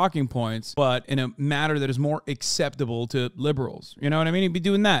supremacist talking points, but in a matter that is more acceptable to liberals. You know what I mean? He'd be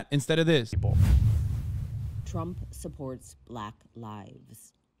doing that instead of this. Trump supports Black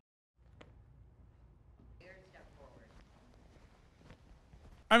lives.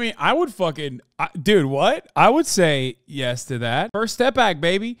 I mean, I would fucking, dude, what? I would say yes to that. First step back,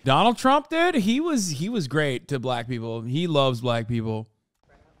 baby. Donald Trump, dude, he was great to black people. He loves black people.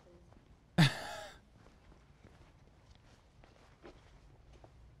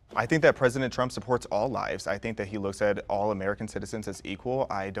 I think that President Trump supports all lives. I think that he looks at all American citizens as equal.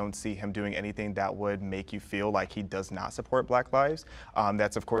 I don't see him doing anything that would make you feel like he does not support Black lives.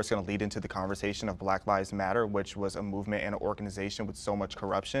 That's, of course, going to lead into the conversation of Black Lives Matter, which was a movement and an organization with so much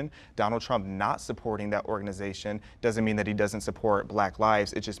corruption. Donald Trump not supporting that organization doesn't mean that he doesn't support Black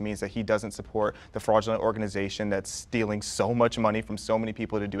lives. It just means that he doesn't support the fraudulent organization that's stealing so much money from so many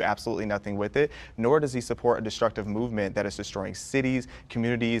people to do absolutely nothing with it, nor does he support a destructive movement that is destroying cities,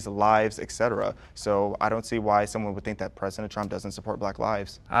 communities, lives, etc. So I don't see why someone would think that President Trump doesn't support Black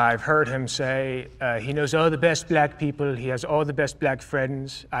lives. I've heard him say he knows all the best black people, he has all the best black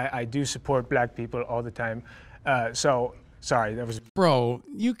friends. I do support black people all the time. Sorry, that was... Bro,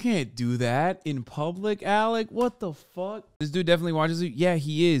 you can't do that in public, Alec. What the fuck? This dude definitely watches it. Yeah,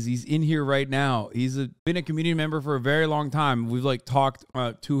 he is. He's in here right now. He's been a community member for a very long time. We've like talked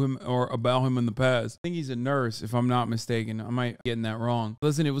to him or about him in the past. I think he's a nurse, if I'm not mistaken. I might be getting that wrong.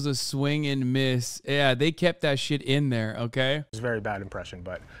 Listen, it was a swing and miss. Yeah, they kept that shit in there, okay? It was a very bad impression,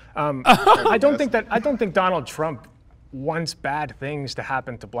 but I don't think Donald Trump wants bad things to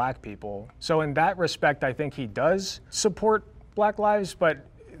happen to black people. So in that respect, I think he does support Black lives, but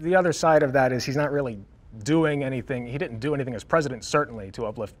the other side of that is he's not really doing anything. He didn't do anything as president, certainly, to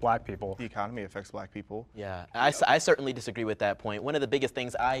uplift black people. The economy affects black people. Yeah, I certainly disagree with that point. One of the biggest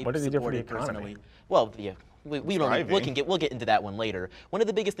things I supported personally, well, yeah, we'll get into that one later. One of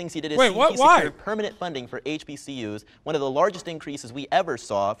the biggest things he did is he secured permanent funding for HBCUs, one of the largest increases we ever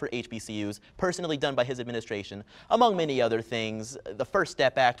saw for HBCUs, personally done by his administration, among many other things. The First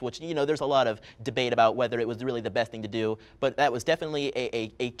Step Act, which, you know, there's a lot of debate about whether it was really the best thing to do, but that was definitely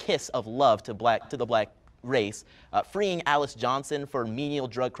a kiss of love to the black race. Freeing Alice Johnson for menial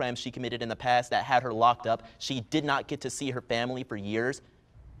drug crimes she committed in the past that had her locked up. She did not get to see her family for years.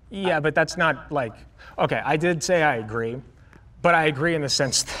 Yeah, but that's not like, okay, I did say I agree, but I agree in the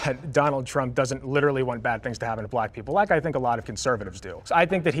sense that Donald Trump doesn't literally want bad things to happen to black people, like I think a lot of conservatives do. So I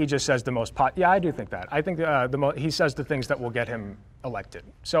think that he just says the most, yeah, I do think that. I think he says the things that will get him elected.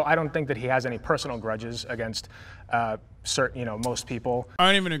 So I don't think that he has any personal grudges against most people. I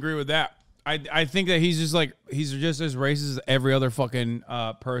don't even agree with that. I think that he's just as racist as every other fucking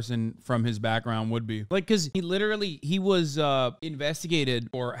person from his background would be. Like, cause he was investigated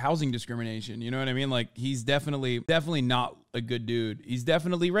for housing discrimination. You know what I mean? Like, he's definitely not a good dude. He's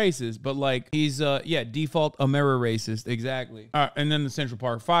definitely racist, but like, he's default America racist. Exactly. And then the Central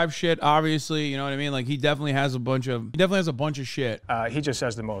Park 5 shit, obviously, you know what I mean? Like, he definitely has a bunch of shit. He just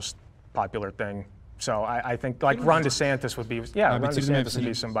says the most popular thing. So I think like Ron DeSantis would be, Ron DeSantis would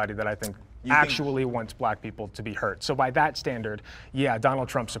be somebody that I think actually wants black people to be hurt. So by that standard, yeah, Donald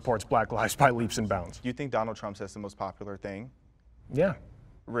Trump supports Black lives by leaps and bounds. You think Donald Trump says the most popular thing? Yeah.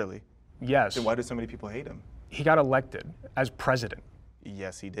 Really? Yes. Then why do so many people hate him? He got elected as president.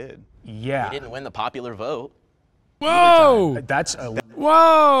 Yes, he did. Yeah. He didn't win the popular vote. Whoa! That's a...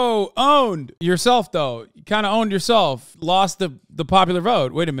 Whoa! Owned yourself though. You kind of owned yourself. Lost the popular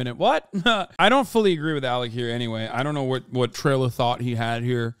vote. Wait a minute. What? I don't fully agree with Alec here. Anyway, I don't know what trail of thought he had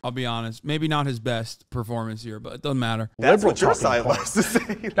here. I'll be honest. Maybe not his best performance here, but it doesn't matter. That's what your side likes to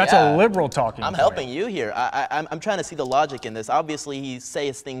say. That's a liberal talking. I'm helping you here. I'm trying to see the logic in this. Obviously, he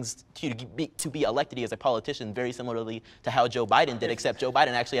says things to be elected. He is a politician, very similarly to how Joe Biden did, except Joe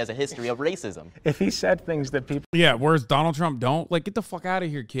Biden actually has a history of racism. If he said things that people... Yeah, whereas Donald Trump don't. Like, get the fuck out of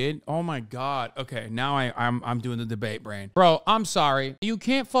here, kid. Oh my God. Okay, now I'm doing the debate brain. Bro, I'm sorry. You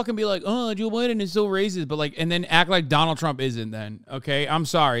can't fucking be like, oh, Joe Biden is so racist, but like, and then act like Donald Trump isn't then. Okay, I'm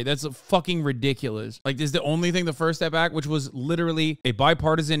sorry. That's fucking ridiculous. Like, this is the only thing the First Step Act, which was literally a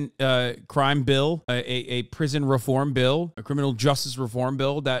bipartisan crime bill, a prison reform bill, a criminal justice reform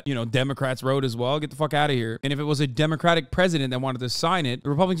bill that, you know, Democrats wrote as well. Get the fuck out of here. And if it was a Democratic president that wanted to sign it, the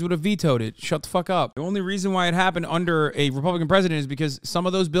Republicans would have vetoed it. Shut the fuck up. The only reason why it happened under a Republican president is because some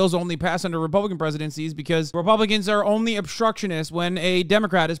of those bills only pass under Republican presidencies because Republicans are only obstructionists when a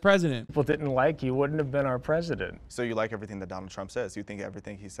Democrat is president. People didn't like, you wouldn't have been our president. So you like everything that Donald Trump says? You think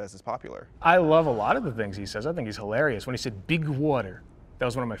everything he says is popular? I love a lot of the things he says. I think he's hilarious. When he said big water, that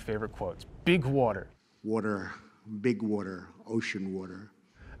was one of my favorite quotes. Big water. Water, big water, ocean water.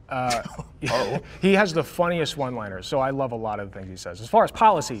 He has the funniest one-liners, so I love a lot of the things he says. As far as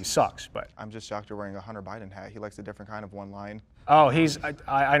policy, he sucks, but... I'm just shocked you're wearing a Hunter Biden hat. He likes a different kind of one line. Oh,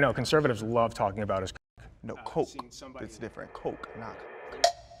 I know, conservatives love talking about his... No, Coke. It's different. Coke, not...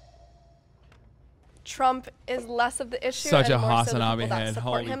 Trump is less of the issue Such and a more so the HasanAbi people that head.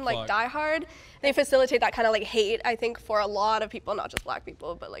 support Holy him, fuck. like die hard. They facilitate that kind of like hate, I think, for a lot of people, not just black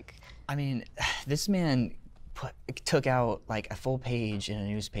people, but like... I mean, this man took out like a full page in a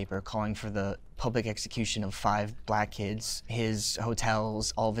newspaper calling for the public execution of 5 black kids. His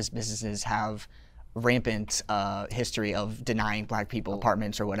hotels, all of his businesses have rampant history of denying black people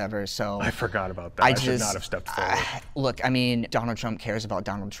apartments or whatever, so... I forgot about that. I should not have stepped forward. Look, I mean, Donald Trump cares about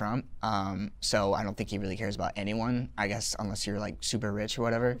Donald Trump, so I don't think he really cares about anyone, I guess, unless you're like super rich or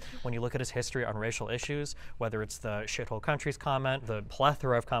whatever. When you look at his history on racial issues, whether it's the shithole countries comment, the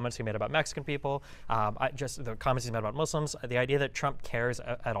plethora of comments he made about Mexican people, just the comments he's made about Muslims, the idea that Trump cares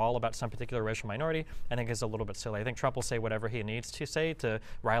at all about some particular racial minority, I think is a little bit silly. I think Trump will say whatever he needs to say to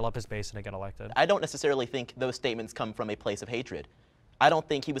rile up his base and to get elected. I don't necessarily think those statements come from a place of hatred. I don't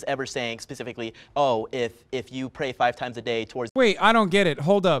think he was ever saying specifically, oh, if you pray 5 times a day towards... Wait, I don't get it.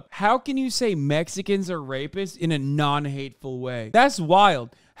 Hold up. How can you say Mexicans are rapists in a non-hateful way? That's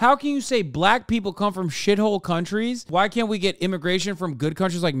wild. How can you say black people come from shithole countries? Why can't we get immigration from good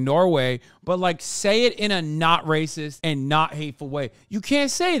countries like Norway, but like say it in a not racist and not hateful way? You can't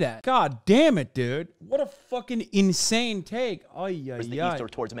say that. God damn it, dude. What a fucking insane take. The east or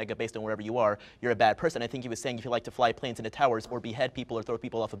towards Mecca, based on wherever you are, you're a bad person. I think he was saying if you like to fly planes into towers or behead people or throw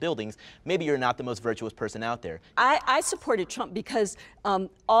people off of buildings, maybe you're not the most virtuous person out there. I supported Trump because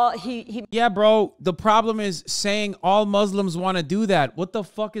Yeah, bro, the problem is saying all Muslims want to do that. What the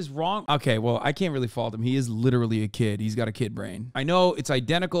fuck is wrong? Okay, well, I can't really fault him. He is literally a kid. He's got a kid brain. I know it's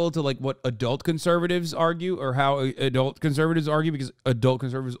identical to like what adult conservatives argue or how adult conservatives argue because adult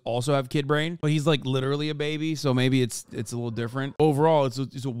conservatives also have kid brain, but he's like literally a baby, so maybe it's a little different. Overall,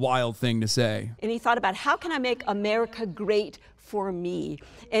 it's a wild thing to say. And he thought about how can I make America great for me,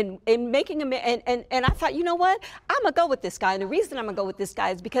 and making and I thought, you know what, I'm gonna go with this guy, and the reason I'm gonna go with this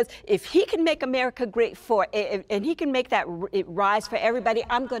guy is because if he can make America great and he can make that it rise for everybody,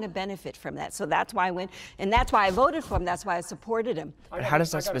 I'm gonna benefit from that. So that's why I went, and that's why I voted for him. That's why I supported him. How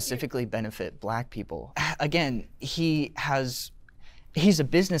does that specifically benefit black people? Again, he has he's a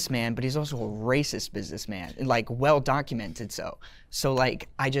businessman, but he's also a racist businessman, and like well documented. So like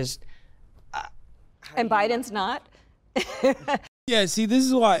I just. And Biden's not. Yeah, see, this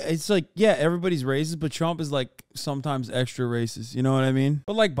is why it's like, yeah, everybody's racist, but Trump is like sometimes extra racist. You know what I mean?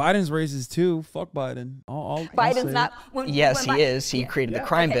 But like Biden's racist too. Fuck Biden. Biden's not. Yes, he is. He created the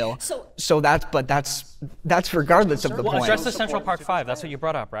crime bill. So that's regardless of the point. Address the Central Park 5. That's what you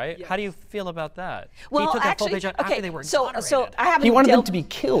brought up, right? How do you feel about that? Well, he took that full actually, page out after they were so I haven't. He wanted them to be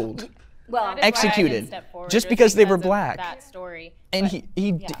killed. Well, executed, just because they were black. That story. And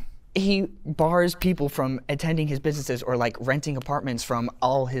he bars people from attending his businesses or like renting apartments from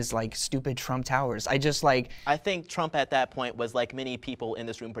all his like stupid Trump towers. I think Trump at that point was, like many people in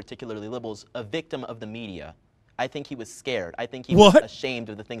this room, particularly liberals, a victim of the media. I think he was scared. I think he was ashamed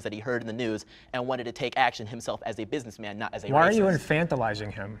of the things that he heard in the news and wanted to take action himself as a businessman, not as a racist. Why are you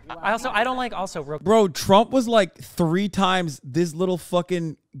infantilizing him? I don't like Bro, Trump was like 3 times this little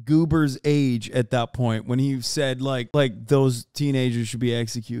fucking goober's age at that point when he said like those teenagers should be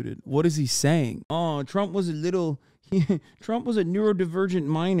executed. What is he saying? Oh, Trump was a neurodivergent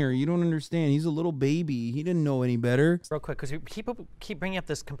minor. You don't understand. He's a little baby. He didn't know any better. Real quick, because people keep bringing up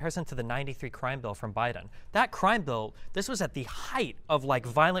this comparison to the '93 crime bill from Biden. That crime bill, this was at the height of like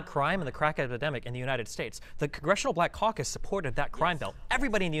violent crime and the crack epidemic in the United States. The Congressional Black Caucus supported that crime bill.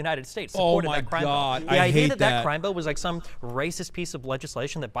 Everybody in the United States supported that crime bill. The idea that crime bill was like some racist piece of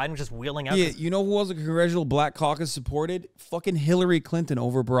legislation that Biden was just wheeling out. Yeah, you know who else the Congressional Black Caucus supported? Fucking Hillary Clinton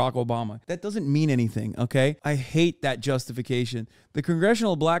over Barack Obama. That doesn't mean anything, okay? I hate that justification. The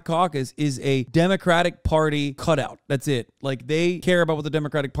Congressional Black Caucus is a Democratic Party cutout. That's it. Like, they care about what the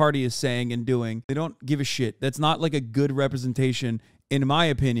Democratic Party is saying and doing. They don't give a shit. That's not like a good representation, in my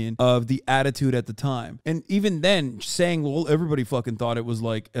opinion, of the attitude at the time. And even then, saying, well, everybody fucking thought it was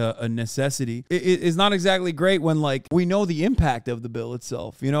like a necessity, is not exactly great when like we know the impact of the bill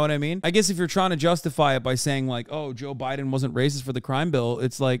itself. You know what I mean? I guess if you're trying to justify it by saying like, oh, Joe Biden wasn't racist for the crime bill,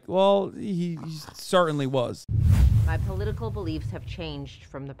 it's like, well, he certainly was. My political beliefs have changed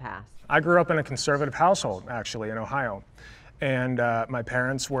from the past. I grew up in a conservative household, actually, in Ohio. And my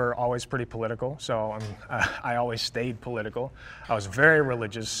parents were always pretty political, so I always stayed political. I was very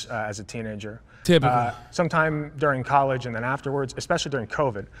religious as a teenager. Typical. Sometime during college and then afterwards, especially during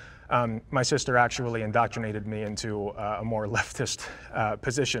COVID, my sister actually indoctrinated me into a more leftist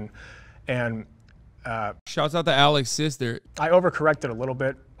position. And shouts out to Alex's sister. I overcorrected a little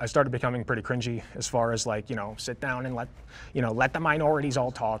bit. I started becoming pretty cringy as far as like, sit down and let the minorities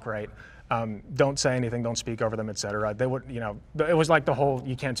all talk, right? Don't say anything, don't speak over them, etc. They would, it was like the whole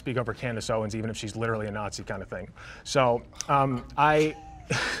you can't speak over Candace Owens even if she's literally a Nazi kind of thing. So I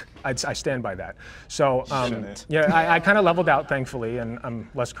stand by that. So yeah, I kind of leveled out, thankfully, and I'm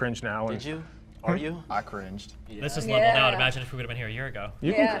less cringe now. Did you? Are you? I cringed. This is leveled out. Imagine if we would have been here a year ago.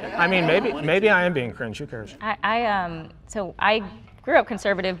 I mean, maybe I am being cringe. Who cares? So I grew up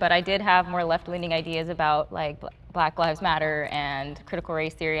conservative, but I did have more left-leaning ideas about like Black Lives Matter and critical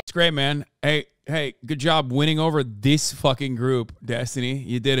race theory. It's great, man. Hey, good job winning over this fucking group, Destiny.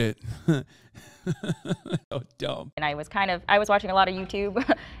 You did it. So dumb. And I was watching a lot of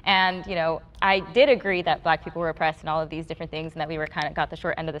YouTube, and I did agree that Black people were oppressed and all of these different things, and that we were kind of got the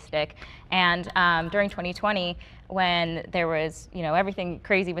short end of the stick. And during 2020, when there was everything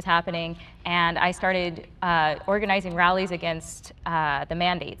crazy was happening, and I started organizing rallies against the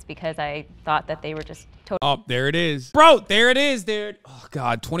mandates because I thought that they were just totally. Oh, there it is, bro. There it is, dude. Oh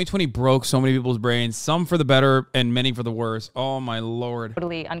God, 2020 broke so many people's brains. Some for the better and many for the worse. Oh my Lord.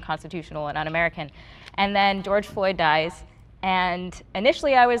 Totally unconstitutional and un-American. And then George Floyd dies, and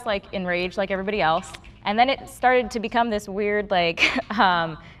initially I was like enraged like everybody else, and then it started to become this weird like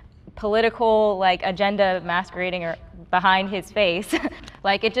political like agenda masquerading or behind his face.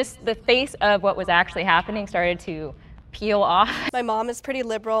 Like the face of what was actually happening started to peel off. My mom is pretty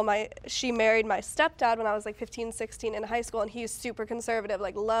liberal. She married my stepdad when I was like 15, 16 in high school, and he's super conservative,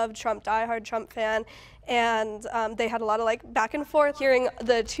 like loved Trump, diehard Trump fan. And they had a lot of like back and forth, hearing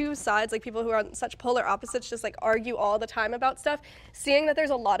the two sides, like people who are on such polar opposites just like argue all the time about stuff, seeing that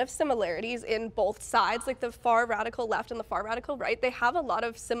there's a lot of similarities in both sides, like the far radical left and the far radical right. They have a lot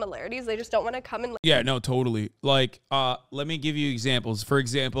of similarities. They just don't want to come and yeah, no, totally. Like, let me give you examples. For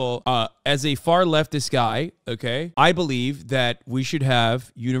example, as a far leftist guy, okay, I believe that we should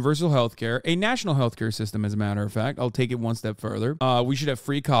have universal health care, a national health care system, as a matter of fact. I'll take it one step further. We should have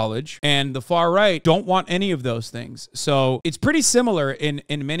free college, and the far right don't want any of those things. So it's pretty similar in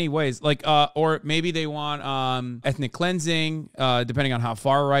many ways. Like, or maybe they want ethnic cleansing, depending on how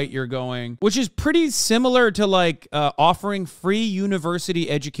far right you're going, which is pretty similar to like offering free university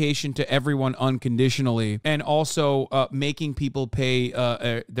education to everyone unconditionally, and also making people pay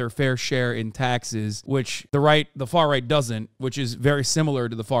their fair share in taxes, which the far right doesn't, which is very similar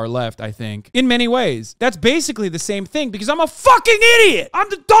to the far left, I think, in many ways. That's basically the same thing, because I'm a fucking idiot. I'm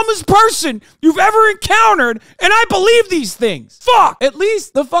the dumbest person you've ever encountered, and I believe these things. Fuck! At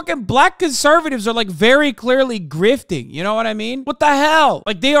least the fucking black conservatives are like very clearly grifting. You know what I mean? What the hell?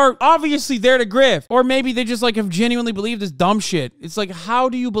 Like, they are obviously there to grift. Or maybe they just like have genuinely believed this dumb shit. It's like, how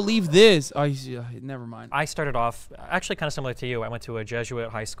do you believe this? Never mind. I started off actually kind of similar to you. I went to a Jesuit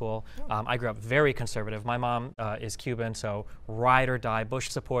high school. I grew up very conservative. My mom is Cuban, so ride or die Bush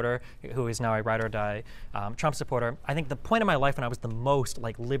supporter, who is now a ride or die Trump supporter. I think the point of my life when I was the most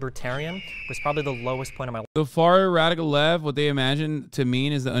like libertarian was probably the lowest point of my life. The far radical left, what they imagine to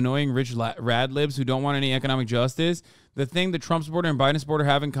mean is the annoying rich rad libs who don't want any economic justice. The thing the Trump supporter and Biden supporter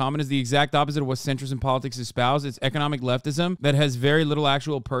have in common is the exact opposite of what centrists in politics espouse. It's economic leftism that has very little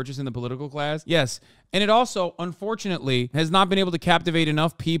actual purchase in the political class. Yes. And it also, unfortunately, has not been able to captivate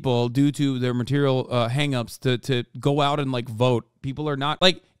enough people due to their material hangups to go out and like vote. People are not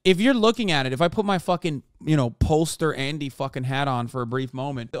like, if you're looking at it, if I put my fucking, pollster Andy fucking hat on for a brief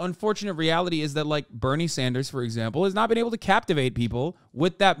moment, the unfortunate reality is that like Bernie Sanders, for example, has not been able to captivate people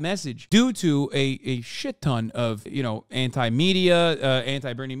with that message due to a shit ton of, anti-media,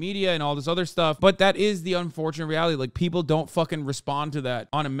 anti-Bernie media and all this other stuff. But that is the unfortunate reality. Like, people don't fucking respond to that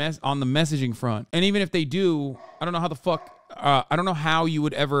on the messaging front. And even if they do, I don't know how the fuck I don't know how you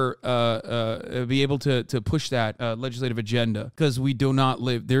would ever be able to push that legislative agenda, because we do not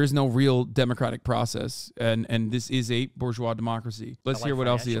live. There is no real democratic process, and this is a bourgeois democracy. Let's hear what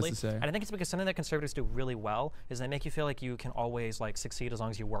else he has to say. And I think it's because something that conservatives do really well is they make you feel like you can always like succeed as long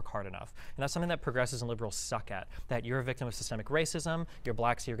as you work hard enough. And that's something that progressives and liberals suck at. That you're a victim of systemic racism. You're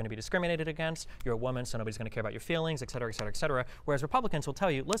black, so you're going to be discriminated against. You're a woman, so nobody's going to care about your feelings, et cetera, et cetera, et cetera. Whereas Republicans will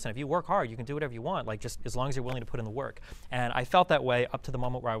tell you, listen, if you work hard, you can do whatever you want, like just as long as you're willing to put in the work. And I felt that way up to the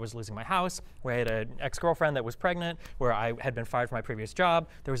moment where I was losing my house, where I had an ex-girlfriend that was pregnant, where I had been fired from my previous job.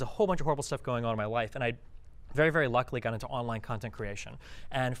 There was a whole bunch of horrible stuff going on in my life, and I very, very luckily got into online content creation.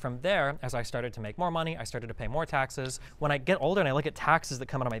 And from there, as I started to make more money, I started to pay more taxes. When I get older and I look at taxes that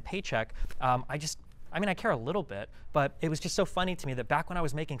come out of my paycheck, I care a little bit, but it was just so funny to me that back when I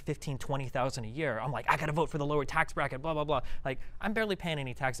was making $15,000, $20,000 a year, I'm like, I gotta vote for the lower tax bracket, blah, blah, blah. Like, I'm barely paying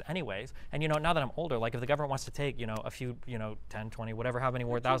any taxes anyways. And now that I'm older, like if the government wants to take, a few, 10, 20, whatever, how many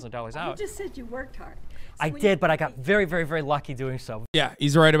more $1,000 out. You just said you worked hard. I did, but I got very, very, very lucky doing so. Yeah,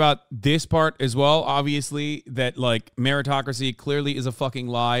 he's right about this part as well. Obviously, that like meritocracy clearly is a fucking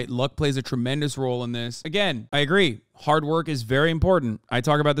lie. Luck plays a tremendous role in this. Again, I agree. Hard work is very important. I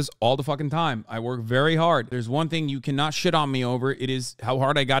talk about this all the fucking time. I work very hard. There's one thing you cannot shit on me over. It is how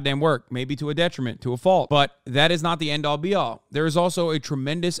hard I goddamn work. Maybe to a detriment, to a fault. But that is not the end all be all. There is also a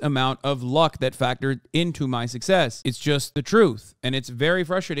tremendous amount of luck that factored into my success. It's just the truth. And it's very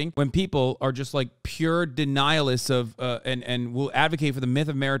frustrating when people are just like pure denialists of and will advocate for the myth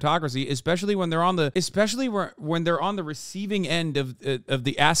of meritocracy, especially when they're on the receiving end of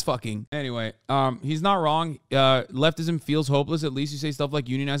the ass fucking. Anyway, he's not wrong. Leftism feels hopeless. At least you say stuff like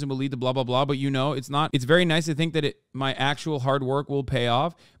unionizing will lead to blah, blah, blah. But it's not. It's very nice to think that my actual hard work will pay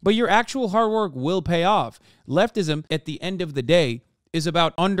off. But your actual hard work will pay off. Leftism, at the end of the day, is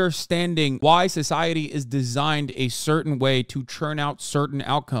about understanding why society is designed a certain way to churn out certain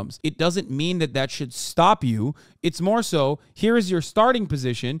outcomes. It doesn't mean that should stop you. It's more so, here is your starting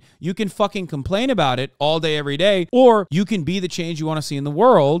position. You can fucking complain about it all day, every day, or you can be the change you want to see in the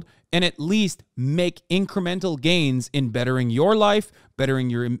world and at least make incremental gains in bettering your life, bettering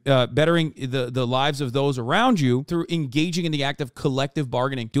the lives of those around you through engaging in the act of collective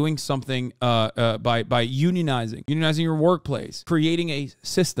bargaining, doing something by unionizing your workplace, creating a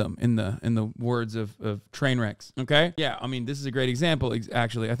system in the words of Trainwrecks. Okay, yeah, I mean, this is a great example.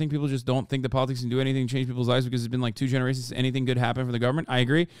 Actually, I think people just don't think that politics can do anything to change people's lives because it's been like 2 generations since anything good happened for the government. I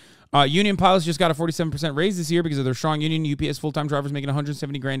agree. Union pilots just got a 47% raise this year because of their strong union. UPS full-time drivers making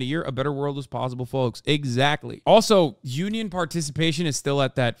 $170,000 a year. A better world is possible, folks. Exactly. Also, union participation is still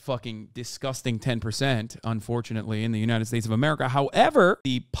at that fucking disgusting 10%, unfortunately, in the United States of America. However,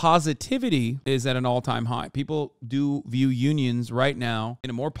 the positivity is at an all-time high. People do view unions right now in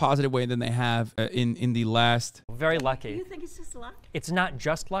a more positive way than they have in the last. Very lucky. You think it's just luck? It's not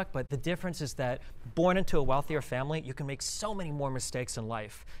just luck, but the difference is that born into a wealthier family, you can make so many more mistakes in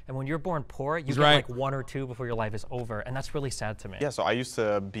life. And when you're born poor, you He's get right. like 1 or 2 before your life is over, and that's really sad to me. Yeah, so I used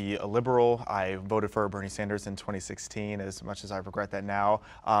to be a liberal. I voted for Bernie Sanders in 2016, as much as I regret that now.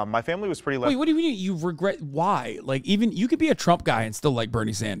 My family was pretty left. Wait, what do you mean you regret? Why? Like, even you could be a Trump guy and still like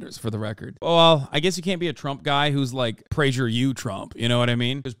Bernie Sanders, for the record. Well, I guess you can't be a Trump guy who's like PragerU Trump. You know what I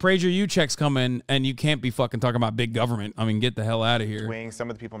mean? Because PragerU checks come in, and you can't be fucking talking about big government. I mean, get the hell out of here. Some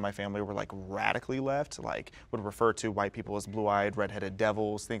of the people in my family were like radically left, like would refer to white people as blue-eyed, red-headed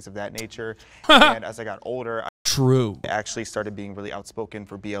devils, things of that nature. And as I got older, True. I actually started being really outspoken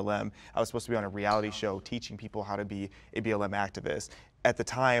for BLM. I was supposed to be on a reality show teaching people how to be a BLM activist. At the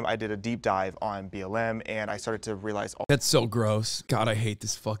time, I did a deep dive on BLM, and I started to realize, oh, that's so gross. God, I hate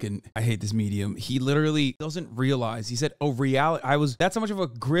this medium. He literally doesn't realize. He said, oh, reality. That's how much of a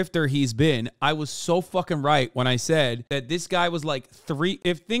grifter he's been. I was so fucking right when I said that this guy was like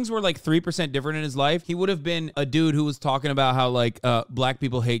if things were like 3% different in his life, he would have been a dude who was talking about how like black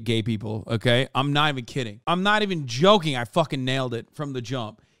people hate gay people, okay? I'm not even kidding. I'm not even joking. I fucking nailed it from the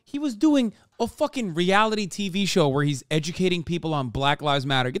jump. He was doing a fucking reality TV show where he's educating people on Black Lives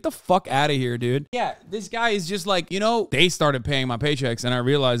Matter. Get the fuck out of here, dude. Yeah, this guy is just like, you know, they started paying my paychecks, and I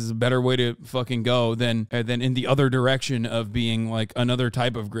realized it's a better way to fucking go than in the other direction of being like another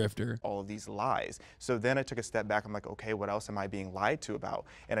type of grifter. All of these lies. So then I took a step back. I'm like, okay, what else am I being lied to about?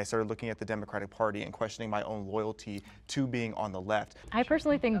 And I started looking at the Democratic Party and questioning my own loyalty to being on the left. I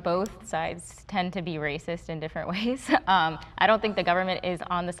personally think both sides tend to be racist in different ways. I don't think the government is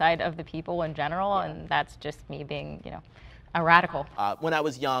on the side of the people in general, and that's just me being, you know, a radical. When I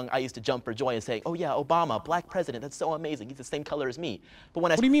was young, I used to jump for joy and say, oh yeah, Obama, black president, that's so amazing. He's the same color as me. But when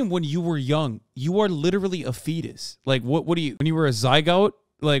What do you mean when you were young? You are literally a fetus. Like, what do you, when you were a zygote?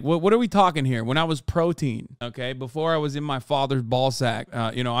 Like, what are we talking here? When I was protein, okay, before I was in my father's ball sack,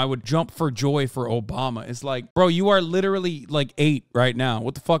 you know, I would jump for joy for Obama. It's like, bro, you are literally like 8 right now.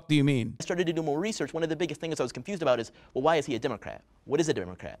 What the fuck do you mean? I started to do more research. One of the biggest things I was confused about is, well, why is he a Democrat? What is a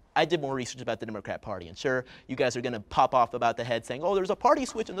Democrat? I did more research about the Democrat Party, and sure, you guys are going to pop off about the head saying, oh, there's a party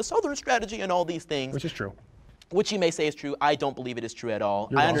switch in the Southern strategy and all these things. Which is true. Which you may say is true. I don't believe it is true at all.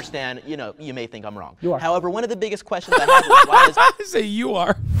 You're I wrong. understand, you know, you may think I'm wrong. You are. However, one of the biggest questions I have is why is... I say you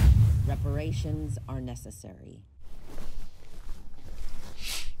are. Reparations are necessary.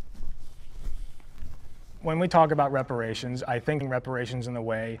 When we talk about reparations, I think reparations in the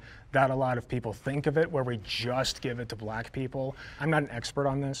way that a lot of people think of it, where we just give it to black people. I'm not an expert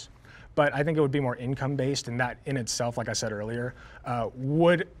on this, but I think it would be more income-based, and that in itself, like I said earlier,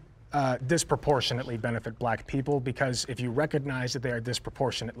 would disproportionately benefit black people, because if you recognize that they are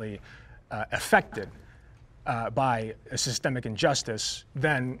disproportionately affected by a systemic injustice,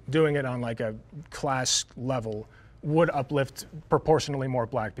 then doing it on like a class level would uplift proportionally more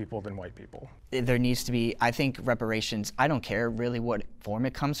black people than white people. There needs to be, I think reparations, I don't care really what form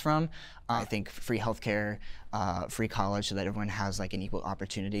it comes from. I think free healthcare, free college, so that everyone has like an equal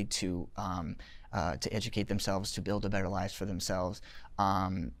opportunity to educate themselves, to build a better life for themselves.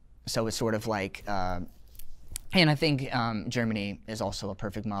 So it's sort of like, and I think Germany is also a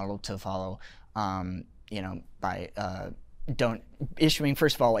perfect model to follow, you know, by issuing,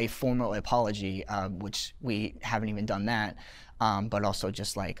 first of all, a formal apology, which we haven't even done that, but also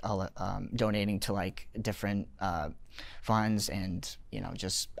just like donating to like different funds, and, you know,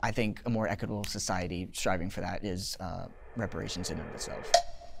 just, I think a more equitable society striving for that is reparations in and of itself.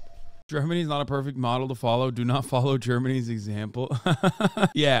 Germany's not a perfect model to follow. Do not follow Germany's example.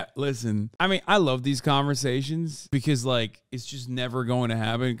 Yeah, listen. I mean, I love these conversations because, like, it's just never going to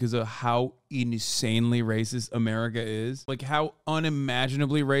happen because of how insanely racist America is. Like, how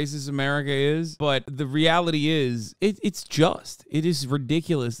unimaginably racist America is. But the reality is, it is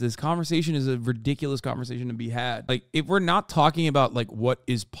ridiculous. This conversation is a ridiculous conversation to be had. Like, if we're not talking about, like, what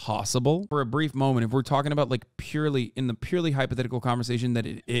is possible for a brief moment, if we're talking about, like, purely hypothetical conversation that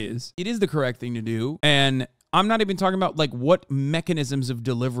it is the correct thing to do. And I'm not even talking about like what mechanisms of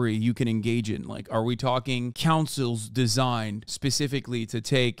delivery you can engage in. Like, are we talking councils designed specifically to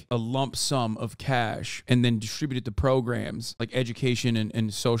take a lump sum of cash and then distribute it to programs like education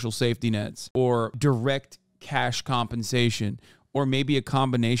and social safety nets, or direct cash compensation, or maybe a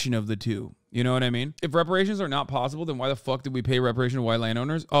combination of the two? You know what I mean? If reparations are not possible, then why the fuck did we pay reparations to white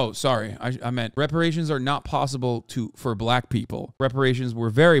landowners? Oh, sorry. I meant reparations are not possible for black people. Reparations were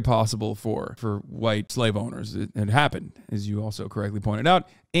very possible for white slave owners. It happened, as you also correctly pointed out.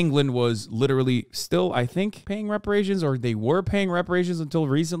 England was literally still, I think, paying reparations, or they were paying reparations until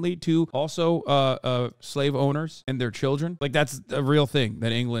recently to also slave owners and their children. Like, that's a real thing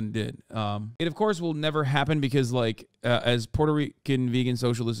that England did. It, of course, will never happen because, like, as Puerto Rican vegan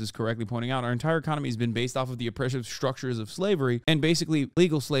socialist is correctly pointing out, out, our entire economy has been based off of the oppressive structures of slavery and basically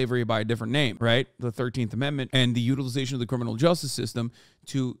legal slavery by a different name, right? The 13th Amendment and the utilization of the criminal justice system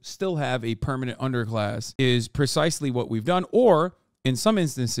to still have a permanent underclass is precisely what we've done. Or in some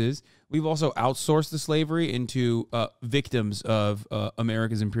instances, we've also outsourced the slavery into victims of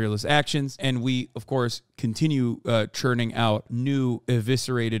America's imperialist actions. And we, of course, continue churning out new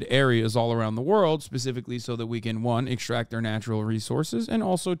eviscerated areas all around the world, specifically so that we can, one, extract their natural resources, and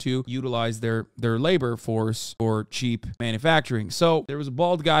also to utilize their labor force for cheap manufacturing. So there was a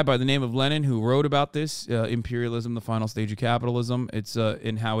bald guy by the name of Lenin who wrote about this, imperialism, the final stage of capitalism. It's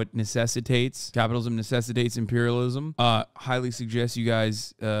in how it necessitates, capitalism necessitates imperialism. Highly suggest you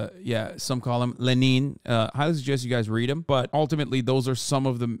guys, some call him Lenin. Highly suggest you guys read him. But ultimately, those are some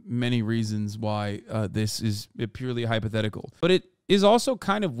of the many reasons why this is purely hypothetical. But it is also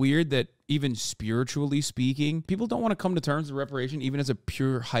kind of weird that even spiritually speaking, people don't want to come to terms with reparation even as a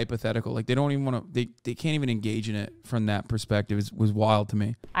pure hypothetical. Like they don't even want to, they can't even engage in it from that perspective. It was wild to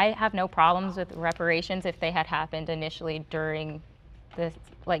me. I have no problems with reparations if they had happened initially during the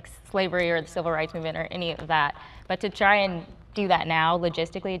slavery or the civil rights movement or any of that. But to try and do that now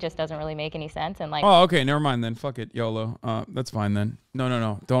logistically, it just doesn't really make any sense. And oh, okay, never mind then. Fuck it, YOLO. That's fine then.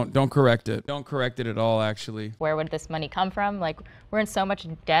 No. Don't correct it. Don't correct it at all, actually. Where would this money come from? Like, we're in so much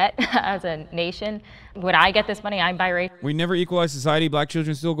debt as a nation. Would I get this money? I'm biracial. We never equalize society. Black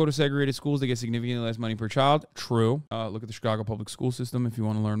children still go to segregated schools. They get significantly less money per child. True. Look at the Chicago public school system if you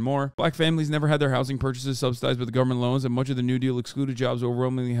want to learn more. Black families never had their housing purchases subsidized by the government loans, and much of the New Deal excluded jobs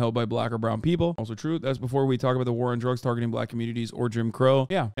overwhelmingly held by black or brown people. Also true. That's before we talk about the war on drugs targeting black communities or Jim Crow.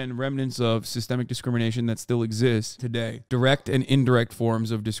 Yeah. And remnants of systemic discrimination that still exists today. Direct and indirect forms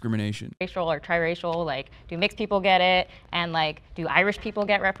of discrimination. Racial or triracial, like, do mixed people get it? And like, do Irish people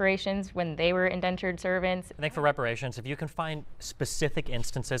get reparations when they were indentured servants? I think for reparations, if you can find specific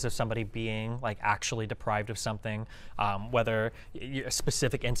instances of somebody being like actually deprived of something, whether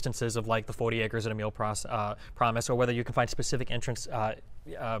specific instances of like the 40 acres and a meal promise, or whether you can find specific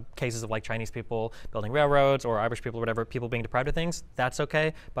cases of like Chinese people building railroads or Irish people or whatever, people being deprived of things, that's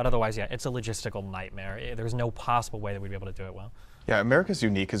okay. But otherwise, yeah, it's a logistical nightmare. There's no possible way that we'd be able to do it well. Yeah, America's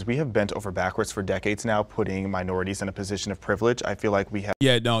unique because we have bent over backwards for decades now, putting minorities in a position of privilege. I feel like we have.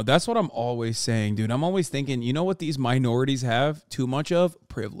 Yeah, no, that's what I'm always saying, dude. I'm always thinking, you know what these minorities have too much of?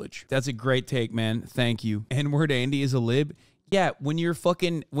 Privilege. That's a great take, man. Thank you. N-word Andy is a lib. Yeah, when you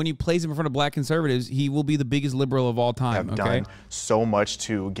plays him in front of black conservatives, he will be the biggest liberal of all time. Have done so much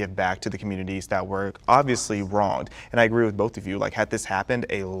to give back to the communities that were obviously wronged. And I agree with both of you. Like, had this happened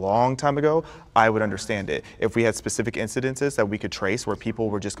a long time ago, I would understand it. If we had specific incidences that we could trace where people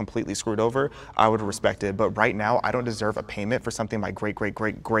were just completely screwed over, I would respect it. But right now, I don't deserve a payment for something my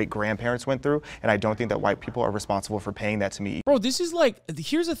great-great-great-great-grandparents went through. And I don't think that white people are responsible for paying that to me. Bro, this is like,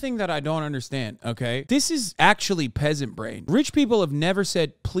 here's a thing that I don't understand, okay? This is actually peasant brain. Rich people have never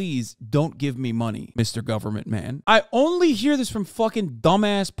said, please don't give me money, Mr. Government Man. I only hear this from fucking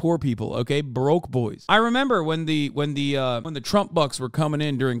dumbass poor people, okay? Broke boys. I remember when the Trump bucks were coming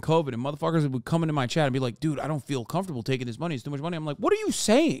in during COVID and motherfuckers would come into my chat and be like, dude, I don't feel comfortable taking this money. It's too much money. I'm like, what are you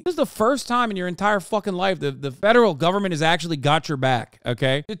saying? This is the first time in your entire fucking life the federal government has actually got your back,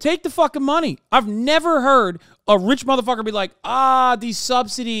 okay? To take the fucking money. I've never heard a rich motherfucker be like, these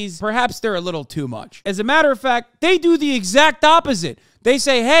subsidies, perhaps they're a little too much. As a matter of fact, they do the exact opposite. They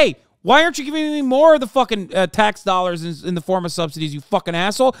say, hey, why aren't you giving me more of the fucking tax dollars in the form of subsidies, you fucking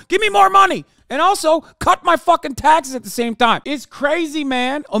asshole? Give me more money. And also, cut my fucking taxes at the same time. It's crazy,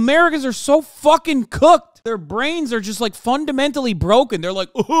 man. Americans are so fucking cooked. Their brains are just like fundamentally broken. They're like,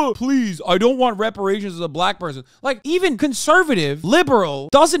 oh, please, I don't want reparations as a black person. Like, even conservative, liberal,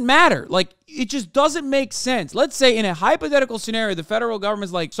 doesn't matter. Like, it just doesn't make sense. Let's say in a hypothetical scenario, the federal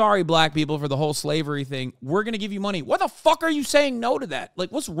government's like, sorry, black people, for the whole slavery thing. We're going to give you money. What the fuck are you saying no to that?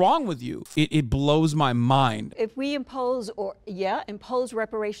 Like, what's wrong with you? It blows my mind. If we impose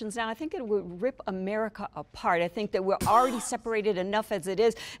reparations now, I think it would rip America apart. I think that we're already separated enough as it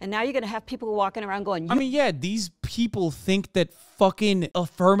is. And now you're going to have people walking around going, I mean, yeah, these people think that fucking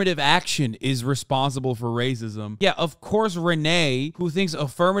affirmative action is responsible for racism. Yeah, of course, Renee, who thinks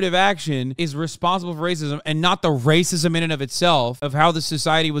affirmative action is responsible for racism and not the racism in and of itself of how the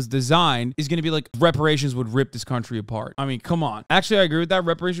society was designed, is going to be like, reparations would rip this country apart. I mean, come on. Actually, I agree with that.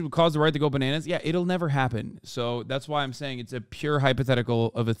 Reparations would cause the right to go bananas. Yeah, it'll never happen. So that's why I'm saying it's a pure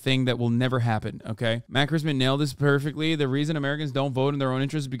hypothetical of a thing that will never happen, okay? Matt Christman nailed this perfectly. The reason Americans don't vote in their own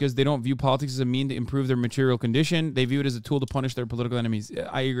interest is because they don't view politics as a mean to improve their material condition. They view it as a tool to punish their political enemies.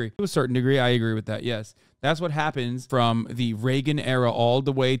 I agree. To a certain degree, I agree with that, yes. That's what happens from the Reagan era all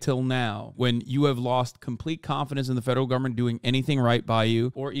the way till now, when you have lost complete confidence in the federal government doing anything right by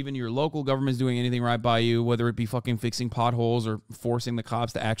you, or even your local government's doing anything right by you, whether it be fucking fixing potholes or forcing the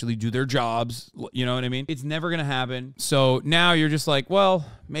cops to actually do their jobs. You know what I mean? It's never going to happen. So now you're just like, well,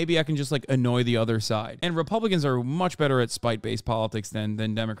 maybe I can just like annoy the other side. And Republicans are much better at spite-based politics than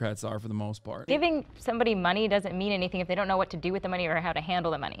Democrats are for the most part. Giving somebody money doesn't mean anything if they don't know what to do with the money or how to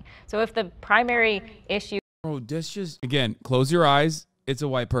handle the money. So if the primary issue... Bro, that's just, again, close your eyes. It's a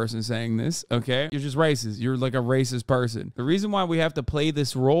white person saying this, okay? You're just racist. You're like a racist person. The reason why we have to play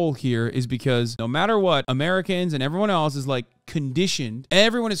this role here is because no matter what, Americans and everyone else is like conditioned.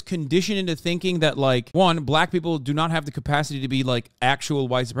 Everyone is conditioned into thinking that, like, one, black people do not have the capacity to be like actual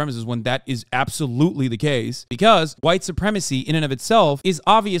white supremacists, when that is absolutely the case, because white supremacy in and of itself is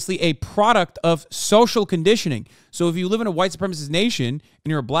obviously a product of social conditioning. So if you live in a white supremacist nation and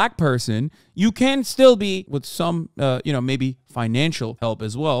you're a black person, you can still be, with some, maybe financial help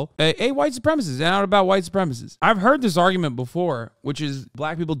as well, a white supremacist and out about white supremacists. I've heard this argument before, which is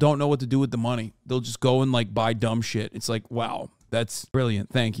black people don't know what to do with the money. They'll just go and like buy dumb shit. It's like, wow, that's brilliant.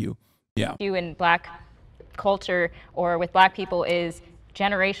 Thank you. Yeah. In black culture or with black people is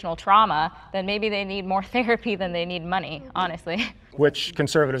generational trauma, then maybe they need more therapy than they need money, honestly. Which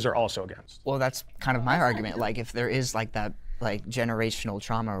conservatives are also against. Well, that's kind of my argument. Like, if there is like that, like generational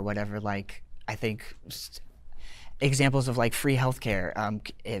trauma or whatever, like, I think examples of like free healthcare,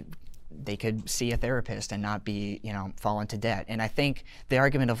 they could see a therapist and not be, fall into debt. And I think the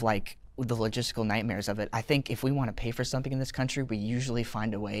argument of like the logistical nightmares of it, I think if we want to pay for something in this country, we usually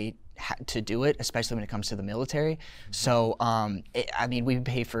find a way to do it, especially when it comes to the military. So, we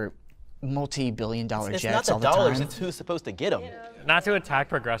pay for multi-billion-dollar jets all the time. It's not the dollars, it's who's supposed to get them. Not to attack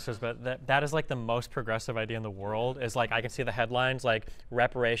progressives, but that is like the most progressive idea in the world. Is like, I can see the headlines like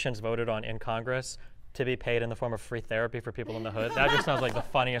reparations voted on in Congress to be paid in the form of free therapy for people in the hood. That just sounds like the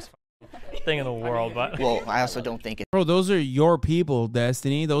funniest thing in the world. But well, I also don't think it. Bro, those are your people,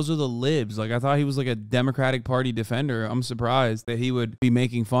 Destiny. Those are the libs. Like, I thought he was like a Democratic Party defender. I'm surprised that he would be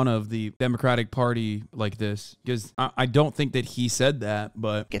making fun of the Democratic Party like this, because I don't think that he said that.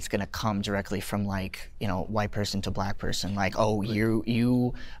 But it's gonna come directly from like, white person to black person. Like, oh, your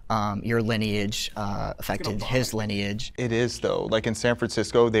lineage affected his lineage. It is, though. Like in San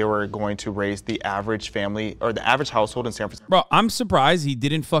Francisco, they were going to raise the average family or the average household in San Francisco. Bro, I'm surprised he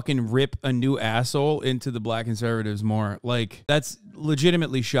didn't fucking rip a new asshole into the black conservatives more. Like, that's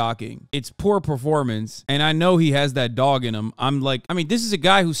legitimately shocking. It's poor performance, and I know he has that dog in him. This is a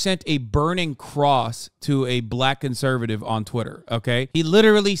guy who sent a burning cross to a black conservative on Twitter, okay? He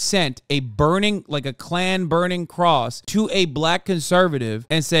literally sent a burning, like a Klan burning cross to a black conservative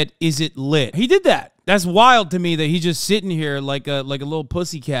and said, "Is it lit?" He did that. That's wild to me that he's just sitting here like a little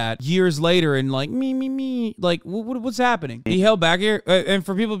pussycat years later and like me. Like, what's happening? He held back here, and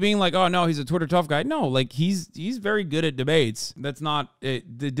for people being like, "Oh no, he's a Twitter tough guy." No, like he's very good at debates. That's not the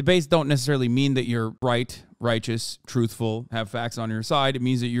debates don't necessarily mean that you're right, righteous, truthful, have facts on your side. It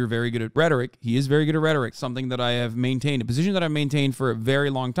means that you're very good at rhetoric. He is very good at rhetoric, something that I have maintained, a position that I've maintained for a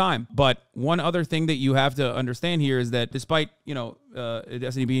very long time. But one other thing that you have to understand here is that despite,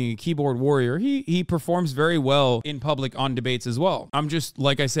 Destiny being a keyboard warrior, he performs very well in public on debates as well. I'm just,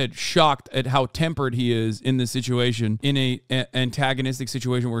 like I said, shocked at how tempered he is in this situation, in a antagonistic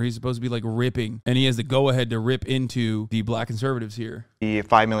situation where he's supposed to be like ripping, and he has the go-ahead to rip into the black conservatives here. The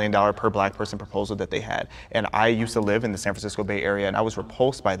 $5 million per black person proposal that they had. And I used to live in the San Francisco Bay Area, and I was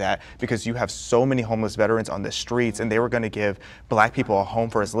repulsed by that because you have so many homeless veterans on the streets, and they were going to give black people a home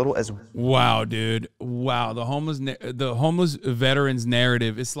for as little as... Wow, dude. Wow. The homeless veterans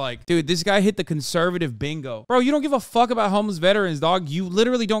narrative. It's like, dude, this guy hit the conservative bingo. Bro, you don't give a fuck about homeless veterans, dog. You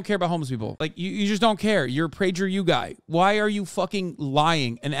literally don't care about homeless people. Like, you just don't care. You're a PragerU guy. Why are you fucking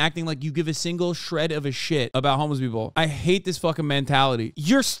lying and acting like you give a single shred of a shit about homeless people? I hate this fucking mentality.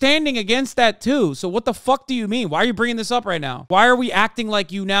 You're standing against that too. So what the fuck do you mean? Why are you bringing this up right now? Why are we acting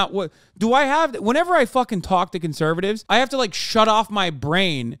like you now? What do I have? Whenever I fucking talk to conservatives, I have to like shut off my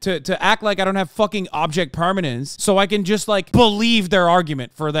brain to act like I don't have fucking object permanence so I can just like believe their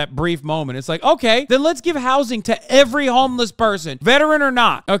argument for that brief moment. It's like, okay, then let's give housing to every homeless person, veteran or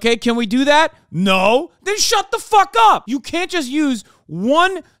not. Okay, can we do that? No. Then shut the fuck up. You can't just use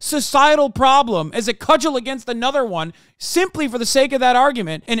one societal problem as a cudgel against another one simply for the sake of that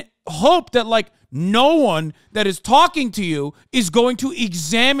argument and hope that like no one that is talking to you is going to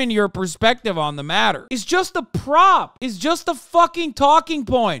examine your perspective on the matter. It's just a prop. It's just a fucking talking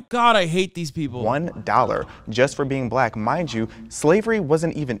point. God, I hate these people. $1 just for being black. Mind you, slavery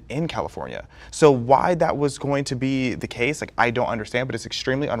wasn't even in California. So why that was going to be the case, like, I don't understand, but it's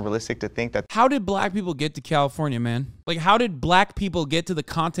extremely unrealistic to think that. How did black people get to California, man? Like, how did black people get to the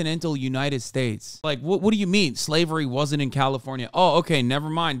continental United States? Like, what do you mean? Slavery wasn't in California. Oh, okay, never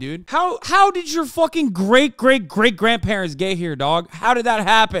mind, dude. How did your fucking great-great-great-grandparents get here, dog? How did that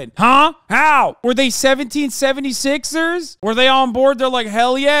happen? Huh? How? Were they 1776ers? Were they on board? They're like,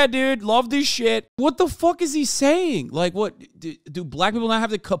 hell yeah, dude. Love this shit. What the fuck is he saying? Like, what? Do black people not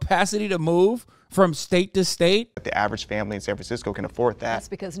have the capacity to move from state to state? The average family in San Francisco can afford that. That's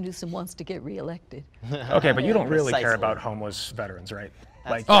because Newsom wants to get reelected. Okay, but you don't really care about homeless veterans, right?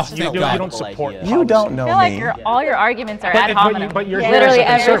 Like, thank God. You don't support. You don't know I feel me. like all your arguments are ad hominem. But you're here literally as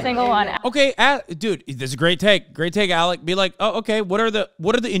a every conservative. single one. Okay, dude, this is a great take. Great take, Alec. Be like, oh, okay, what are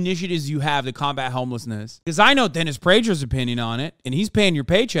the initiatives you have to combat homelessness? Because I know Dennis Prager's opinion on it, and he's paying your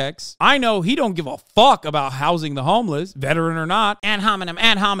paychecks. I know he don't give a fuck about housing the homeless, veteran or not. Ad hominem,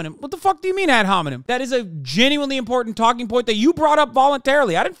 ad hominem. What the fuck do you mean ad hominem? That is a genuinely important talking point that you brought up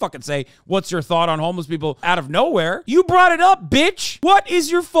voluntarily. I didn't fucking say, what's your thought on homeless people out of nowhere? You brought it up, bitch. What is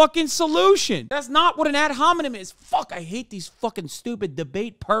your fucking solution? That's not what an ad hominem is. Fuck, I hate these fucking stupid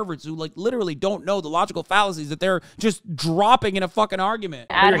debate perverts who like literally don't know the logical fallacies that they're just dropping in a fucking argument.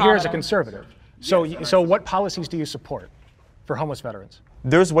 You're here as a conservative. So what policies do you support for homeless veterans?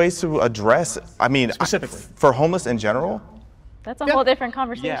 There's ways to address, I mean, Specifically. for homeless in general. That's a whole different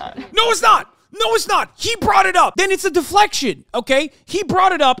conversation. No, it's not. No, it's not. He brought it up. Then it's a deflection, okay? He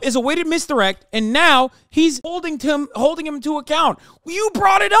brought it up as a way to misdirect, and now he's holding him to account. You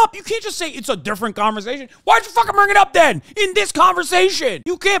brought it up. You can't just say it's a different conversation. Why'd you fucking bring it up then in this conversation?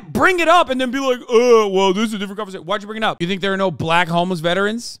 You can't bring it up and then be like, oh, well, this is a different conversation. Why'd you bring it up? You think there are no black homeless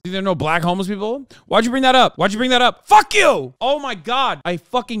veterans? You think there are no black homeless people? Why'd you bring that up? Why'd you bring that up? Fuck you! Oh my God. I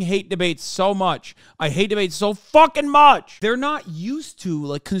fucking hate debates so much. I hate debates so fucking much. They're not used to,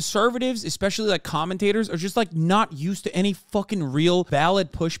 like, conservatives, especially like commentators, are just like not used to any fucking real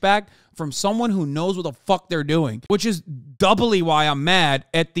valid pushback from someone who knows what the fuck they're doing, which is doubly why I'm mad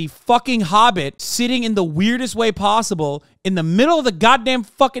at the fucking Hobbit sitting in the weirdest way possible in the middle of the goddamn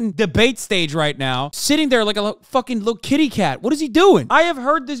fucking debate stage right now, sitting there like a fucking little kitty cat. What is he doing? I have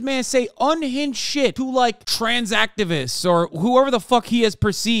heard this man say unhinged shit to like trans activists or whoever the fuck he has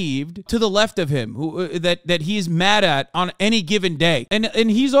perceived to the left of him, who that he is mad at on any given day, and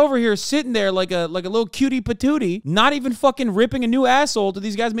he's over here sitting there like a little cutie patootie, not even fucking ripping a new asshole to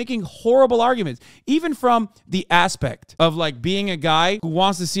these guys making horrible arguments, even from the aspect of like being a guy who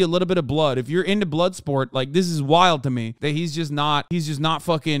wants to see a little bit of blood. If you're into blood sport, like this is wild to me that he's just not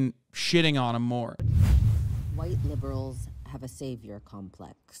fucking shitting on him more. White liberals have a savior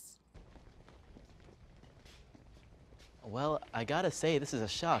complex. Well, I gotta say, this is a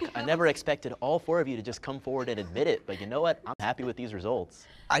shock. I never expected all four of you to just come forward and admit it, but you know what? I'm happy with these results.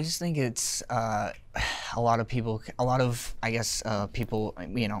 I just think it's a lot of people, I guess, people,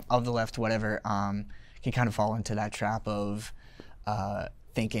 you know, of the left, whatever, can kind of fall into that trap of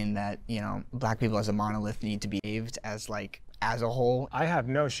thinking that, you know, black people as a monolith need to be behaved as a whole. I have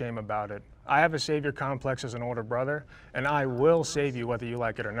no shame about it. I have a savior complex as an older brother, and I will save you whether you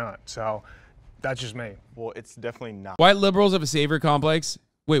like it or not. So that's just me. Well, it's definitely not. White liberals have a savior complex.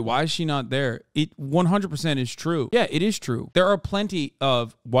 Wait, why is she not there? It 100% is true. Yeah, it is true. There are plenty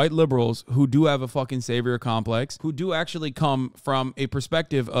of white liberals who do have a fucking savior complex, who do actually come from a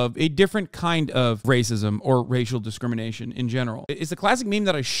perspective of a different kind of racism or racial discrimination in general. It's a classic meme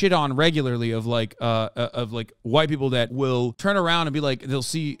that I shit on regularly of like white people that will turn around and be like, they'll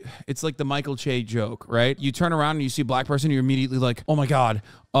see, it's like the Michael Che joke, right? You turn around and you see a black person, you're immediately like, oh my God,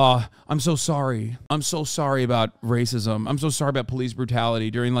 I'm so sorry. I'm so sorry about racism. I'm so sorry about police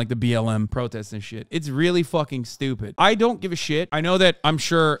brutality during like the BLM protests and shit. It's really fucking stupid. I don't give a shit. I know that I'm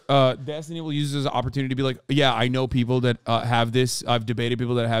sure Destiny will use this as an opportunity to be like, yeah, I know people that have this. I've debated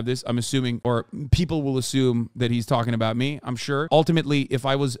people that have this. I'm assuming, or people will assume that he's talking about me. I'm sure. Ultimately, if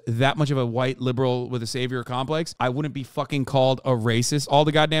I was that much of a white liberal with a savior complex, I wouldn't be fucking called a racist all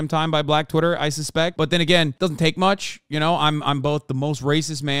the goddamn time by black Twitter, I suspect. But then again, it doesn't take much. You know, I'm both the most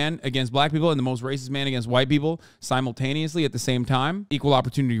racist man against black people and the most racist man against white people simultaneously at the same time. Equal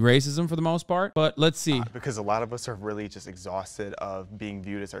opportunity racism for the most part. But let's see. Because a lot of us are really just exhausted of being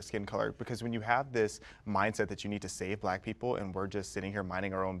viewed as our skin color. Because when you have this mindset that you need to save black people and we're just sitting here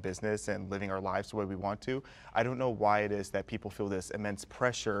minding our own business and living our lives the way we want to, I don't know why it is that people feel this immense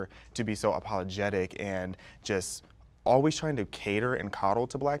pressure to be so apologetic and just always trying to cater and coddle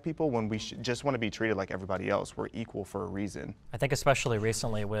to black people when we just want to be treated like everybody else. We're equal for a reason. I think especially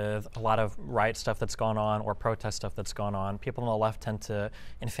recently with a lot of riot stuff that's gone on or protest stuff that's gone on, people on the left tend to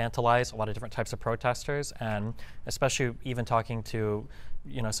infantilize a lot of different types of protesters, and especially even talking to,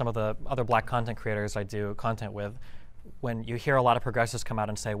 you know, some of the other black content creators I do content with, when you hear a lot of progressives come out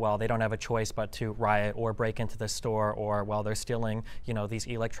and say, well, they don't have a choice but to riot or break into this store, or, well, they're stealing, you know, these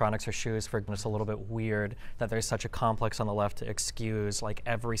electronics or shoes for, it's a little bit weird that there's such a complex on the left to excuse like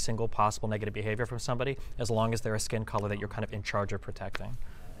every single possible negative behavior from somebody as long as they're a skin color that you're kind of in charge of protecting.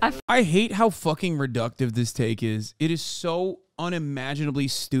 I hate how fucking reductive this take is. It is so unimaginably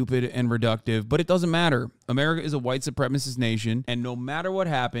stupid and reductive, but it doesn't matter. America is a white supremacist nation, and no matter what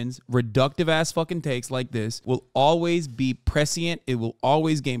happens, reductive ass fucking takes like this will always be prescient. It will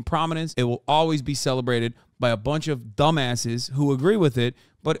always gain prominence. It will always be celebrated by a bunch of dumbasses who agree with it,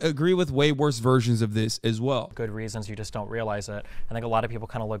 but agree with way worse versions of this as well. Good reasons, you just don't realize it. I think a lot of people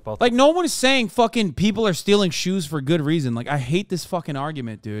kind of look both. Like, no one is saying fucking people are stealing shoes for good reason. Like, I hate this fucking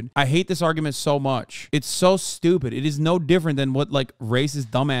argument, dude. I hate this argument so much. It's so stupid. It is no different than what like racist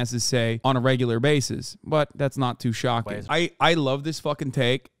dumbasses say on a regular basis, but that's not too shocking. I love this fucking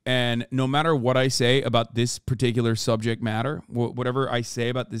take. And no matter what I say about this particular subject matter, whatever I say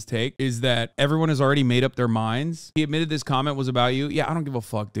about this take is that everyone has already made up their minds. He admitted this comment was about you. Yeah, I don't give a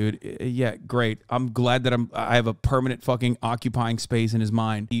fuck, dude. Yeah, great. I'm glad that I have a permanent fucking occupying space in his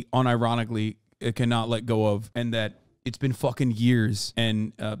mind. He unironically cannot let go of, and that it's been fucking years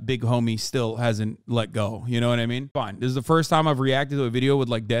and big homie still hasn't let go. You know what I mean? Fine. This is the first time I've reacted to a video with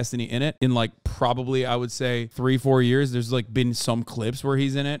like Destiny in it in like probably, I would say 3-4 years. There's like been some clips where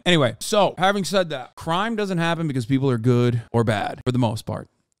he's in it. Anyway, so having said that, crime doesn't happen because people are good or bad for the most part.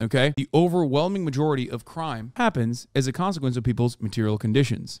 Okay? The overwhelming majority of crime happens as a consequence of people's material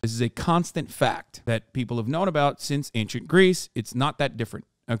conditions. This is a constant fact that people have known about since ancient Greece. It's not that different.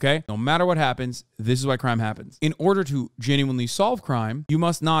 Okay? No matter what happens, this is why crime happens. In order to genuinely solve crime, you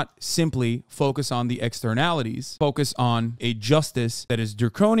must not simply focus on the externalities, focus on a justice that is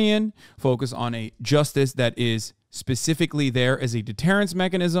draconian, focus on a justice that is specifically there as a deterrence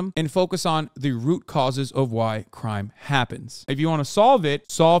mechanism, and focus on the root causes of why crime happens. If you want to solve it,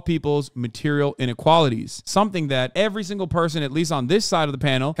 solve people's material inequalities, something that every single person, at least on this side of the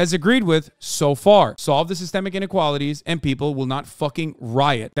panel, has agreed with so far. Solve the systemic inequalities and people will not fucking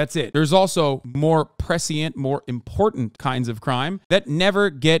riot. That's it. There's also more prescient, more important kinds of crime that never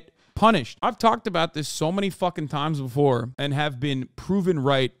get punished. I've talked about this so many fucking times before and have been proven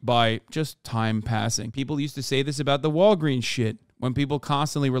right by just time passing. People used to say this about the Walgreens shit when people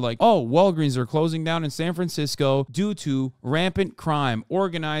constantly were like, oh, Walgreens are closing down in San Francisco due to rampant crime,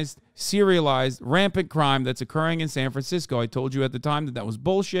 organized, serialized, rampant crime that's occurring in San Francisco. I told you at the time that that was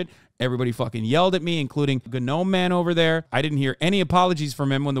bullshit. Everybody fucking yelled at me, including the Gnome Man over there. I didn't hear any apologies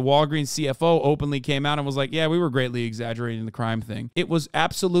from him when the Walgreens CFO openly came out and was like, yeah, we were greatly exaggerating the crime thing. It was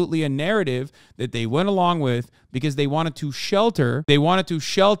absolutely a narrative that they went along with because they wanted to shelter. They wanted to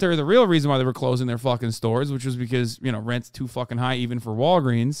shelter the real reason why they were closing their fucking stores, which was because, you know, rent's too fucking high even for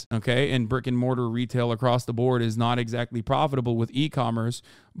Walgreens, okay? And brick and mortar retail across the board is not exactly profitable with e-commerce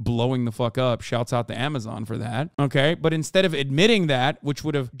blowing the fuck up. Shouts out to Amazon for that, okay? But instead of admitting that, which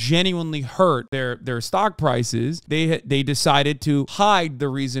would have genuinely hurt their stock prices, they decided to hide the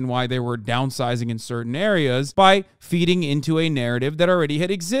reason why they were downsizing in certain areas by feeding into a narrative that already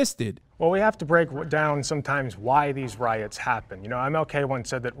had existed. Well, we have to break down sometimes why these riots happen. You know, MLK once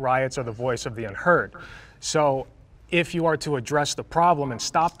said that riots are the voice of the unheard. So if you are to address the problem and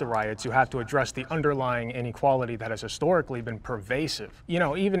stop the riots, you have to address the underlying inequality that has historically been pervasive. You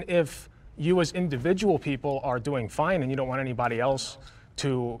know, even if you as individual people are doing fine and you don't want anybody else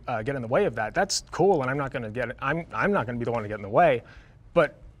to get in the way of that, that's cool, and I'm not going to I'm not going to be the one to get in the way,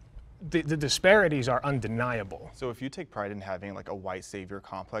 but the disparities are undeniable. So if you take pride in having like a white savior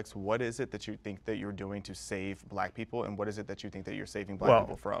complex, what is it that you think that you're doing to save black people, and what is it that you think that you're saving black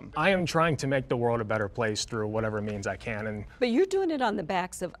people from? I am trying to make the world a better place through whatever means I can. But you're doing it on the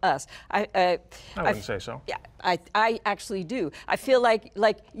backs of us. I wouldn't say so. Yeah, I actually do. I feel like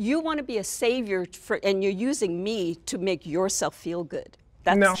you want to be a savior and you're using me to make yourself feel good.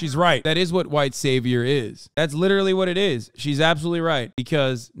 No. She's right. That is what white savior is. That's literally what it is. She's absolutely right.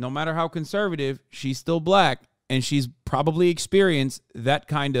 Because no matter how conservative, she's still black, and she's probably experienced that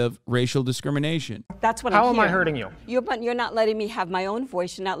kind of racial discrimination. That's what I'm hearing. How am I hurting you? You're not letting me have my own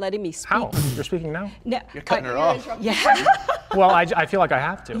voice. You're not letting me speak. How? You're speaking now? No, you're cutting her off. Yeah. Well, I feel like I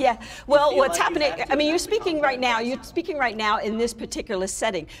have to. Yeah. Well, what's happening, I mean, you're speaking right now. You're speaking right now in this particular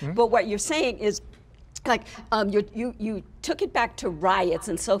setting. Mm-hmm. But what you're saying is, like you took it back to riots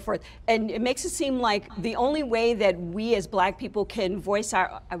and so forth, and it makes it seem like the only way that we as black people can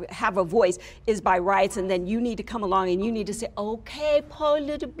have a voice is by riots, and then you need to come along and you need to say, okay, poor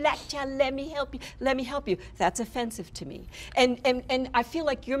little black child, let me help you. That's offensive to me, and I feel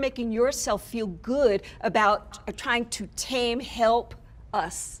like you're making yourself feel good about trying to help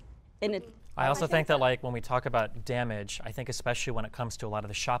us, and I also think that, like, when we talk about damage, I think especially when it comes to a lot of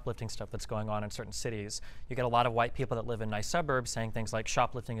the shoplifting stuff that's going on in certain cities, you get a lot of white people that live in nice suburbs saying things like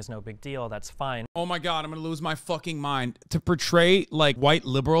shoplifting is no big deal, that's fine. Oh my God, I'm gonna lose my fucking mind. To portray like white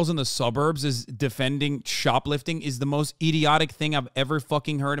liberals in the suburbs as defending shoplifting is the most idiotic thing I've ever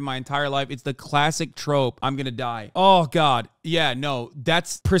fucking heard in my entire life. It's the classic trope, I'm gonna die. Oh God, yeah, no,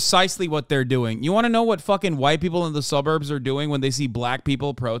 that's precisely what they're doing. You wanna know what fucking white people in the suburbs are doing when they see black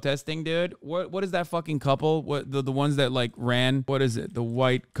people protesting, dude? What is that fucking couple? What the ones that like ran? What is it? The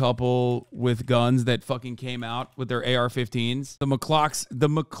white couple with guns that fucking came out with their AR-15s? The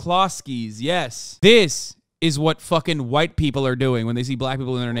McCloskeys, yes. This is what fucking white people are doing when they see black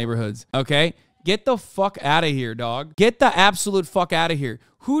people in their neighborhoods, okay? Get the fuck out of here, dog. Get the absolute fuck out of here.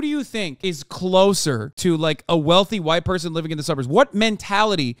 Who do you think is closer to like a wealthy white person living in the suburbs? What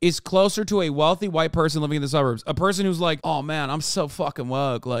mentality is closer to a wealthy white person living in the suburbs? A person who's like, oh man, I'm so fucking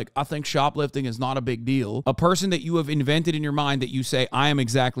woke. Like, I think shoplifting is not a big deal. A person that you have invented in your mind that you say, I am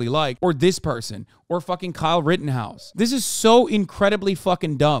exactly like, or this person, or fucking Kyle Rittenhouse. This is so incredibly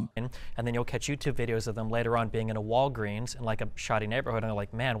fucking dumb. And then you'll catch YouTube videos of them later on being in a Walgreens in like a shoddy neighborhood, and they're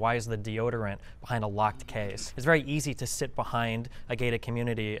like, man, why is the deodorant behind a locked case? It's very easy to sit behind a gated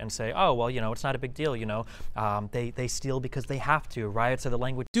community and say, oh, well, you know, it's not a big deal, you know. They steal because they have to. Riots are the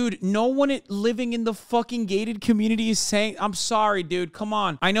language. Dude, no one living in the fucking gated community is saying, I'm sorry, dude, come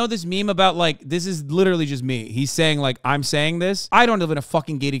on. I know this meme about like, this is literally just me. He's saying like, I'm saying this. I don't live in a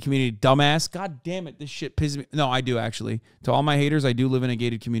fucking gated community, dumbass. God damn it, this shit pisses me. No, I do actually. To all my haters, I do live in a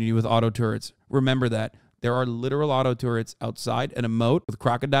gated community with auto turrets. Remember that. There are literal auto turrets outside and a moat with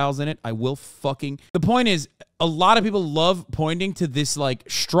crocodiles in it. I will fucking... The point is, a lot of people love pointing to this like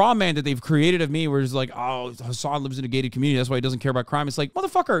straw man that they've created of me where it's like, oh, Hasan lives in a gated community, that's why he doesn't care about crime. It's like,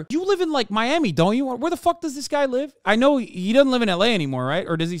 motherfucker, you live in like Miami, don't you? Where the fuck does this guy live? I know he doesn't live in LA anymore, right?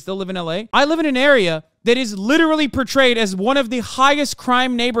 Or does he still live in LA? I live in an area that is literally portrayed as one of the highest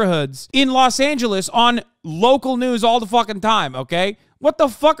crime neighborhoods in Los Angeles on local news all the fucking time, okay? What the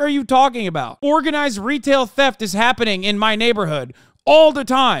fuck are you talking about? Organized retail theft is happening in my neighborhood all the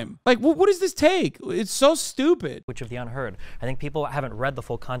time. Like, what does this take? It's so stupid. Language of the unheard. I think people haven't read the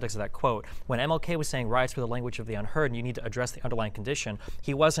full context of that quote. When MLK was saying riots were the language of the unheard and you need to address the underlying condition,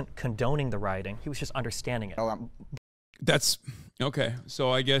 he wasn't condoning the rioting. He was just understanding it. That's okay.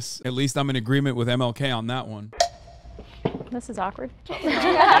 So I guess at least I'm in agreement with MLK on that one. This is awkward.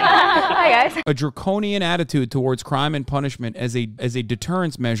 Hi, guys. A draconian attitude towards crime and punishment as a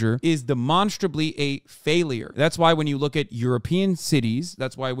deterrence measure is demonstrably a failure. That's why when you look at European cities,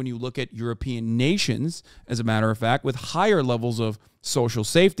 that's why when you look at European nations, as a matter of fact, with higher levels of social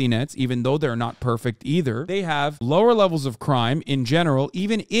safety nets, even though they're not perfect either, they have lower levels of crime in general,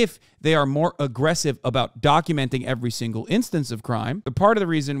 even if they are more aggressive about documenting every single instance of crime. But part of the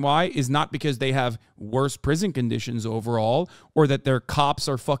reason why is not because they have worse prison conditions overall, or that their cops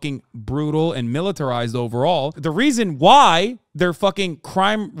are fucking brutal and militarized overall. The reason why their fucking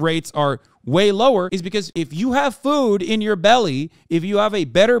crime rates are way lower is because if you have food in your belly, if you have a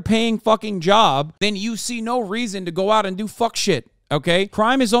better paying fucking job, then you see no reason to go out and do fuck shit. Okay?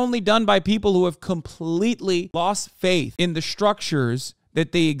 Crime is only done by people who have completely lost faith in the structures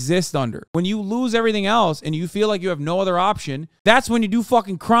that they exist under. When you lose everything else and you feel like you have no other option, that's when you do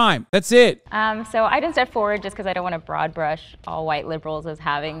fucking crime. That's it. So I didn't step forward just because I don't want to broad brush all white liberals as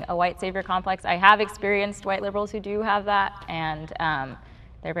having a white savior complex. I have experienced white liberals who do have that, and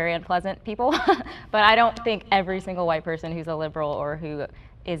they're very unpleasant people. But I don't think every single white person who's a liberal or who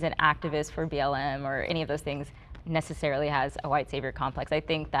is an activist for BLM or any of those things necessarily has a white savior complex. I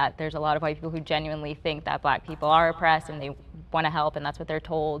think that there's a lot of white people who genuinely think that black people are oppressed and they want to help, and that's what they're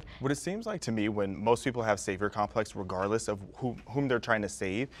told. What it seems like to me when most people have savior complex, regardless of whom they're trying to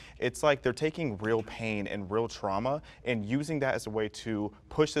save, it's like they're taking real pain and real trauma and using that as a way to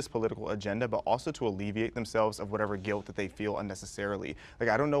push this political agenda, but also to alleviate themselves of whatever guilt that they feel unnecessarily. Like,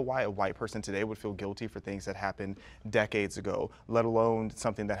 I don't know why a white person today would feel guilty for things that happened decades ago, let alone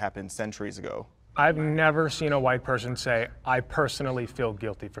something that happened centuries ago. I've never seen a white person say, I personally feel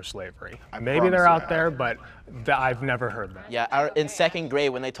guilty for slavery. Maybe they're out there, but I've never heard that. Yeah, in second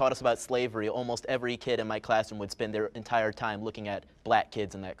grade when they taught us about slavery, almost every kid in my classroom would spend their entire time looking at black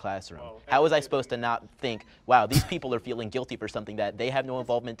kids in that classroom. How was I supposed to not think, wow, these people are feeling guilty for something that they have no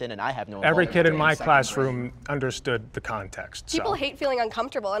involvement in and I have no involvement in? Every kid in my classroom understood the context. People hate feeling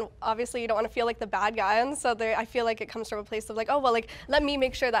uncomfortable, and obviously you don't want to feel like the bad guy, and so I feel like it comes from a place of like, oh, well, like, let me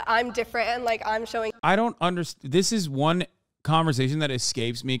make sure that I'm different and like I'm showing. I don't understand. This is one conversation that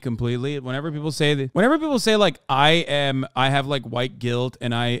escapes me completely. Whenever people say like I have like white guilt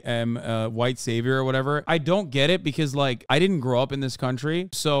and I am a white savior or whatever, I don't get it, because like I didn't grow up in this country.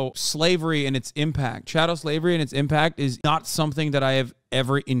 So slavery and its impact, chattel slavery and its impact, is not something that I have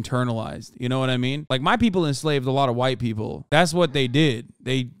ever internalized. You know what I mean? Like, my people enslaved a lot of white people. That's what they did.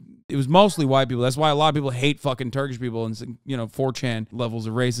 It was mostly white people. That's why a lot of people hate fucking Turkish people, and, you know, 4chan levels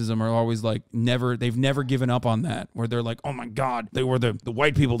of racism are always like they've never given up on that, where they're like, oh my God, they were the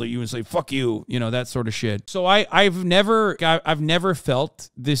white people that you enslaved, fuck you, you know, that sort of shit. So I've never felt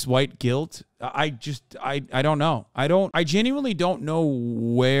this white guilt. I don't know. I genuinely don't know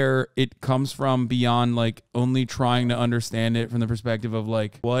where it comes from, beyond like only trying to understand it from the perspective of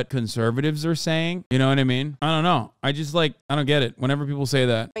like what conservatives are saying. You know what I mean? I don't know. I don't get it whenever people say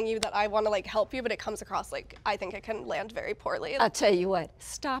that. You that I want to like help you, but it comes across like I think it can land very poorly. I'll tell you what,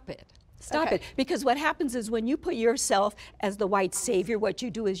 stop it. Stop it. Because what happens is when you put yourself as the white savior, what you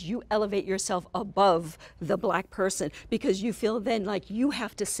do is you elevate yourself above the black person, because you feel then like you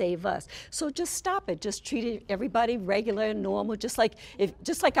have to save us. So just stop it. Just treat everybody regular and normal. Just like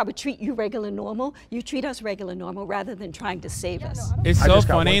I would treat you regular and normal, you treat us regular and normal, rather than trying to save us. It's so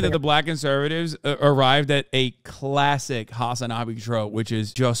funny that the black conservatives arrived at a classic HasanAbi trope, which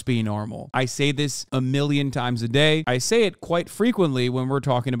is just be normal. I say this a million times a day. I say it quite frequently when we're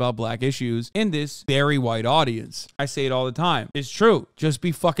talking about black issues in this very white audience. I say it all the time. It's true. Just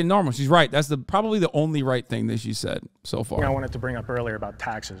be fucking normal. She's right. That's probably the only right thing that she said so far. I wanted to bring up earlier about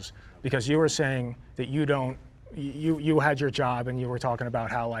taxes, because you were saying that you had your job and you were talking about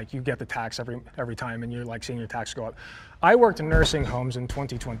how like you get the tax every time and you're like seeing your tax go up. I worked in nursing homes in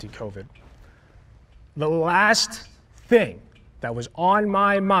 2020 COVID. The last thing that was on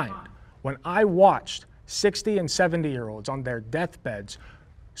my mind when I watched 60 and 70-year-olds on their deathbeds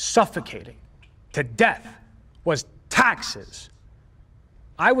suffocating to death was taxes.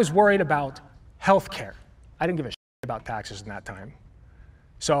 I was worried about health care. I didn't give a shit about taxes in that time.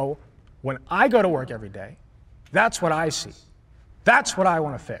 So when I go to work every day, that's what I see. That's what I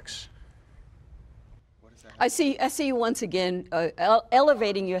want to fix. I see you once again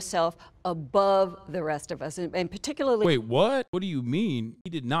elevating yourself above the rest of us, and particularly— Wait, what? What do you mean? He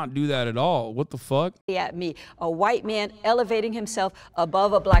did not do that at all. What the fuck? At me, a white man elevating himself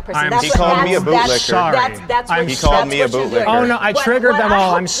above a black person. He called me a bootlicker. He called me a bootlicker. Oh no, I triggered them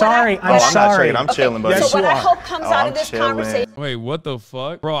all. I'm sorry. I'm sorry. I'm chilling, buddy. So what I hope comes out of this conversation— Wait, what the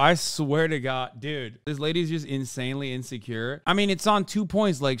fuck? Bro, I swear to God, dude, this lady's just insanely insecure. I mean, it's on 2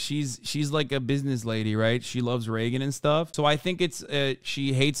 points. Like, she's like a business lady, right? She loves Reagan and stuff. So I think it's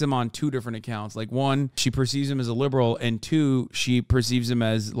she hates him on two different accounts. Like, one, she perceives him as a liberal, and two, she perceives him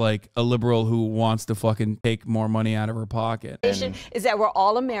as like a liberal who wants to fucking take more money out of her pocket. Is that we're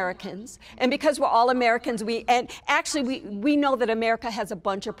all Americans, and because we're all Americans, we know that America has a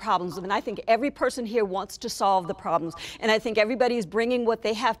bunch of problems, and I think every person here wants to solve the problems, and I think everybody is bringing what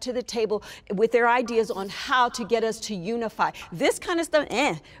they have to the table with their ideas on how to get us to unify. This kind of stuff,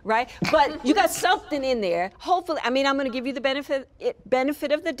 right? But you got something in there. Hopefully, I mean, I'm going to give you the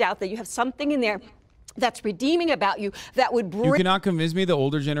benefit of the doubt that you have something in there that's redeeming about you that would bring— You cannot convince me the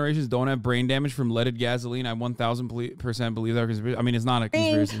older generations don't have brain damage from leaded gasoline. I 1000% believe that conspiracy. I mean, it's not a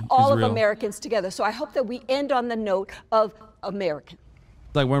conspiracy. Bring all of Americans together. So I hope that we end on the note of American.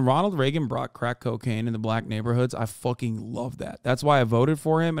 Like, when Ronald Reagan brought crack cocaine in the black neighborhoods, I fucking love that. That's why I voted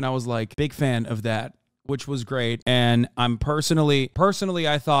for him, and I was like, big fan of that, which was great. And I'm personally,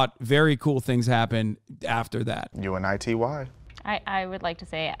 I thought very cool things happened after that. UNITY. I would like to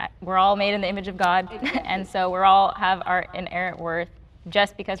say we're all made in the image of God, and so we're all have our inerrant worth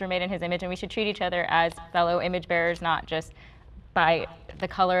just because we're made in His image, and we should treat each other as fellow image bearers, not just by the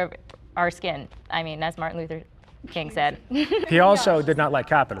color of our skin. I mean, as Martin Luther King said. He also did not like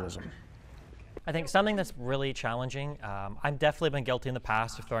capitalism. I think something that's really challenging, I've definitely been guilty in the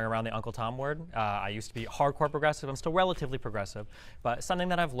past of throwing around the Uncle Tom word. I used to be hardcore progressive. I'm still relatively progressive. But something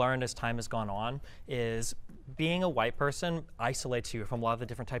that I've learned as time has gone on is being a white person isolates you from a lot of the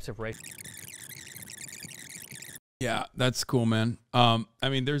different types of race. Yeah, that's cool, man. I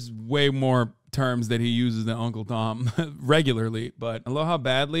mean, there's way more terms that he uses than Uncle Tom regularly, but I love how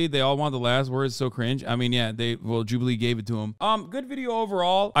badly they all want the last words. So cringe. I mean, yeah, Jubilee gave it to him. Good video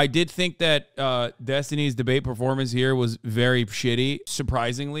overall. I did think that Destiny's debate performance here was very shitty,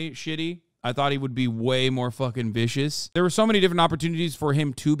 surprisingly shitty. I thought he would be way more fucking vicious. There were so many different opportunities for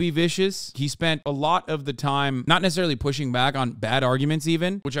him to be vicious. He spent a lot of the time not necessarily pushing back on bad arguments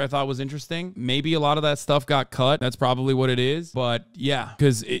even, which I thought was interesting. Maybe a lot of that stuff got cut. That's probably what it is. But yeah,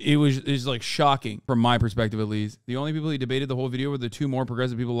 because it was like shocking from my perspective, at least. The only people he debated the whole video were the two more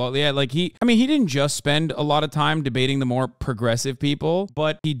progressive people. Yeah, like he didn't just spend a lot of time debating the more progressive people,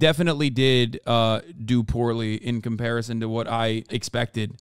 but he definitely did do poorly in comparison to what I expected.